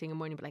supplement every single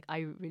morning, but like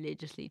I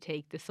religiously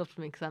take the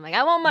supplement because I'm like,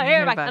 I want my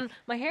hair back. And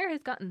my hair has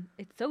gotten,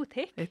 it's so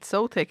thick. It's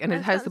so thick. And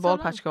how's the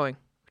bald patch going?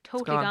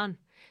 Totally gone.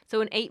 So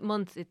in 8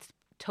 months, it's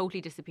totally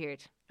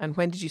disappeared. And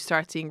when did you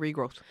start seeing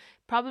regrowth?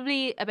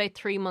 Probably about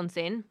 3 months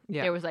in.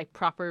 There was like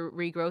proper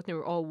regrowth, and they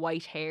were all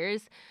white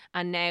hairs.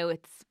 And now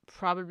it's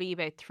probably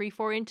about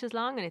 3-4 inches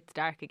long, and it's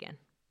dark again.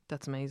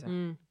 That's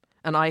amazing.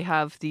 And I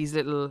have these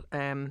little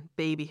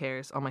baby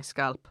hairs on my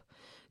scalp,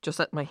 just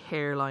at my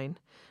hairline.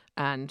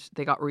 And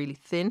they got really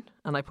thin,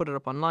 and I put it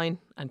up online,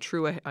 and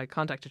I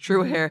contacted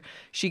Trua Hair.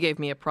 She gave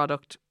me a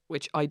product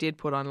which I did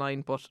put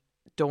online, but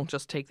don't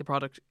just take the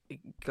product,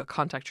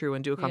 contact Trua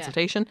and do a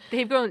consultation.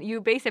 They've grown,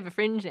 you basically have a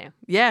fringe now.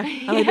 Yeah,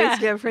 and I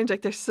basically have a fringe,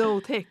 like they're so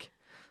thick.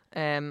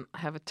 I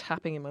have a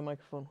tapping in my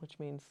microphone, which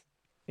means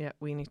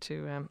we need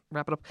to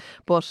wrap it up.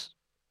 But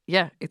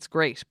yeah, it's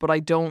great, but I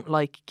don't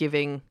like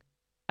giving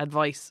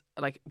advice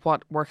like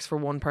what works for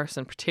one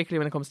person, particularly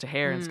when it comes to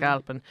hair and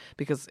scalp, and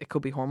because it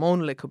could be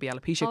hormonal, it could be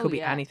alopecia, it could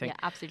be anything. Yeah,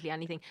 absolutely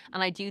anything.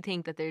 And I do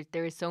think that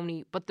there is so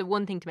many, but the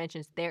one thing to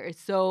mention is there is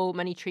so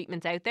many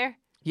treatments out there.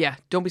 Yeah,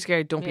 don't be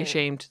scared, don't be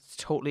ashamed. It's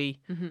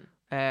totally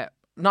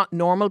not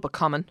normal but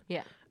common.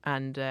 Yeah.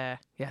 And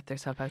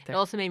there's help out there. It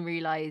also made me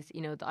realise,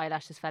 you know, the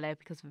eyelashes fell out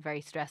because of a very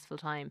stressful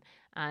time.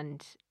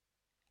 And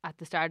at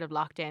the start of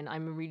lockdown,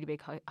 I'm a really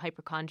big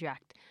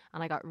hypochondriac,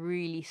 and I got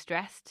really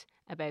stressed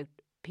about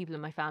people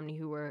in my family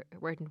who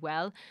weren't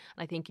well. And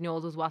I think, you know,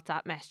 all those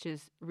WhatsApp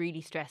messages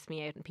really stressed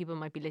me out, and people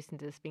might be listening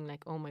to this being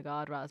like, oh my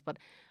God, Raz, but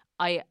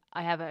I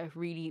have a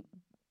really,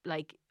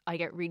 like, I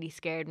get really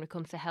scared when it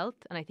comes to health,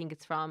 and I think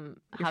it's from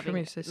having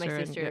my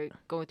sister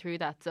going through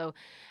that. So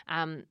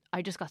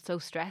I just got so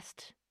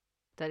stressed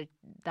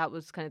that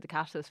was kind of the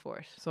catalyst for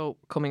it. So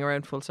coming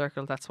around full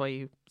circle, that's why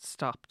you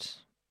stopped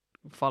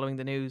following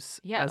the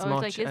news as much. I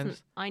was like, listen,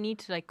 I need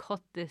to like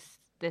cut this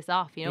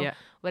off, you know,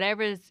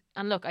 whatever is.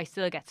 And look, I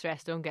still get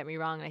stressed, don't get me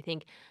wrong, and I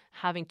think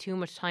having too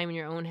much time in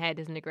your own head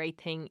isn't a great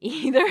thing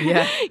either.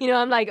 You know,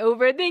 I'm like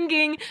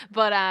overthinking,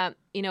 but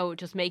you know,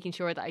 just making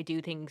sure that I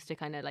do things to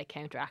kind of like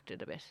counteract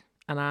it a bit.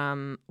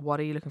 And what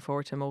are you looking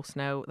forward to most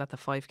now that the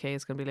 5K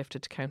is going to be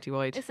lifted to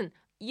county-wide? Listen,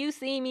 you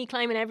see me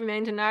climbing every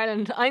mountain in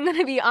Ireland. I'm going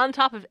to be on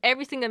top of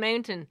every single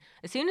mountain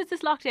as soon as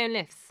this lockdown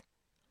lifts.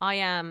 I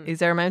am. Is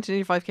there a mountain in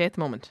your 5K at the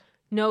moment?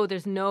 No,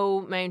 there's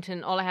no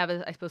mountain. All I have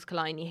is, I suppose,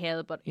 Killiney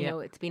Hill. But, you know,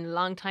 it's been a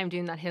long time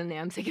doing that hill now.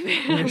 I'm sick of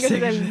it. I'm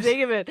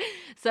sick of it.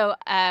 So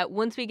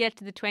once we get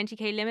to the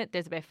 20k limit,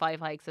 there's about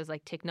 5 hikes. There's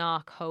like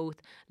Ticknock,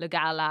 Hoth,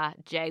 Lagala,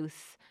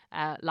 Jouse,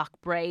 Loch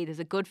Bray. There's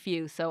a good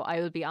few. So I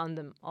will be on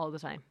them all the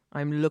time.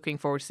 I'm looking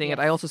forward to seeing it.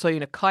 I also saw you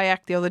in a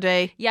kayak the other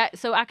day. Yeah,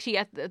 so actually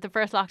at the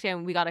first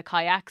lockdown, we got a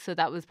kayak. So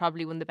that was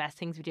probably one of the best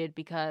things we did,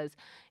 because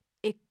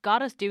it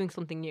got us doing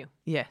something new.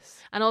 Yes.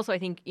 And also I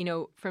think, you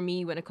know, for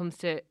me, when it comes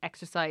to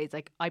exercise,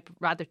 like I'd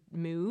rather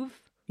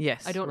move.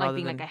 Yes. I don't like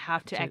being like, I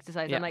have to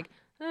exercise. Yeah. I'm like,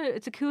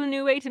 it's a cool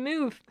new way to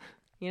move,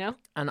 you know?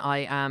 And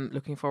I am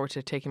looking forward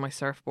to taking my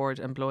surfboard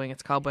and blowing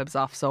its cobwebs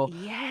off. So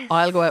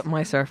I'll go out on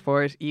my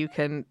surfboard. You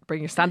can bring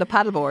your stand-up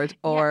paddleboard,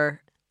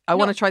 or I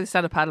want to try the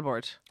stand-up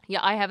paddleboard. Yeah,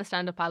 I have a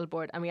stand-up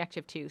paddleboard, and we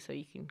actually have 2, so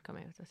you can come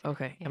out with us.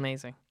 Okay,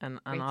 amazing. And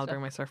I'll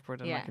bring my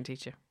surfboard, and I can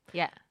teach you.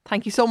 Yeah.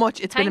 Thank you so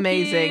much. It's been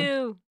amazing.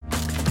 You.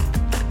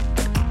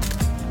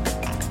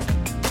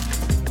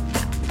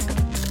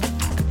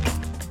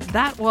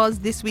 That was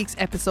this week's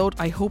episode.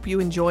 I hope you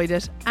enjoyed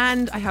it.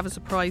 And I have a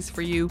surprise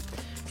for you.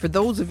 For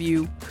those of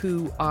you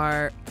who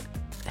are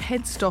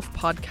Head Stuff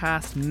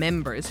podcast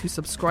members who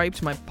subscribe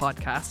to my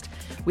podcast,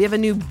 we have a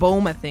new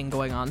BOMA thing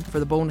going on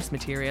for the bonus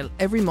material.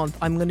 Every month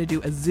I'm going to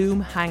do a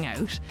Zoom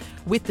hangout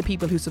with the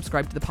people who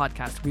subscribe to the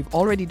podcast. We've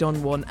already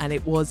done one, and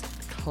it was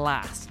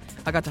class.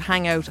 I got to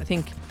hang out. I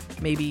think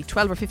maybe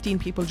 12 or 15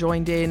 people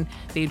joined in.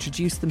 They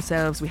introduced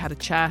themselves. We had a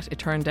chat. It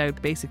turned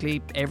out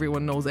basically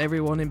everyone knows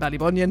everyone in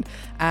Ballybunion,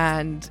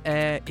 and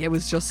it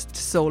was just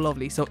so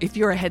lovely. So if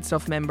you're a Head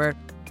Stuff member,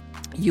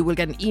 you will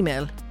get an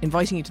email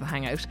inviting you to the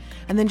hangout,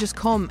 and then just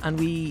come and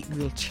we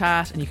will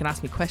chat, and you can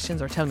ask me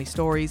questions or tell me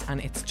stories,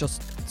 and it's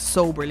just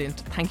so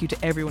brilliant. Thank you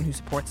to everyone who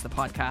supports the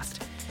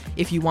podcast.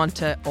 If you want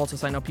to also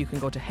sign up, you can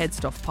go to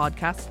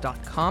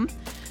headstuffpodcast.com.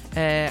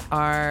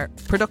 Our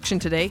production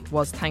today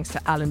was thanks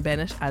to Alan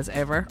Bennett, as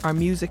ever. Our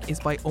music is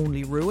by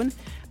Only Ruin,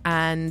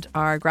 and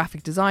our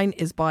graphic design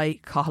is by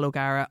Cathal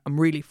O'Gara. I'm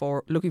really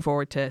looking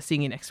forward to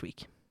seeing you next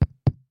week.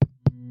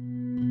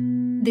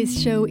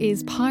 This show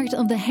is part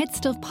of the Head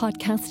Stuff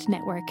Podcast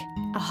Network,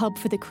 a hub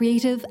for the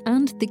creative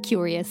and the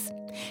curious.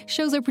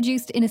 Shows are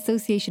produced in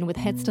association with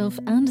Head Stuff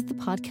and the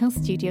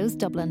Podcast Studios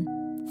Dublin.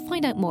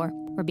 Find out more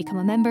or become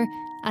a member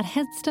at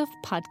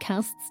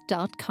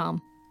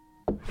headstuffpodcasts.com.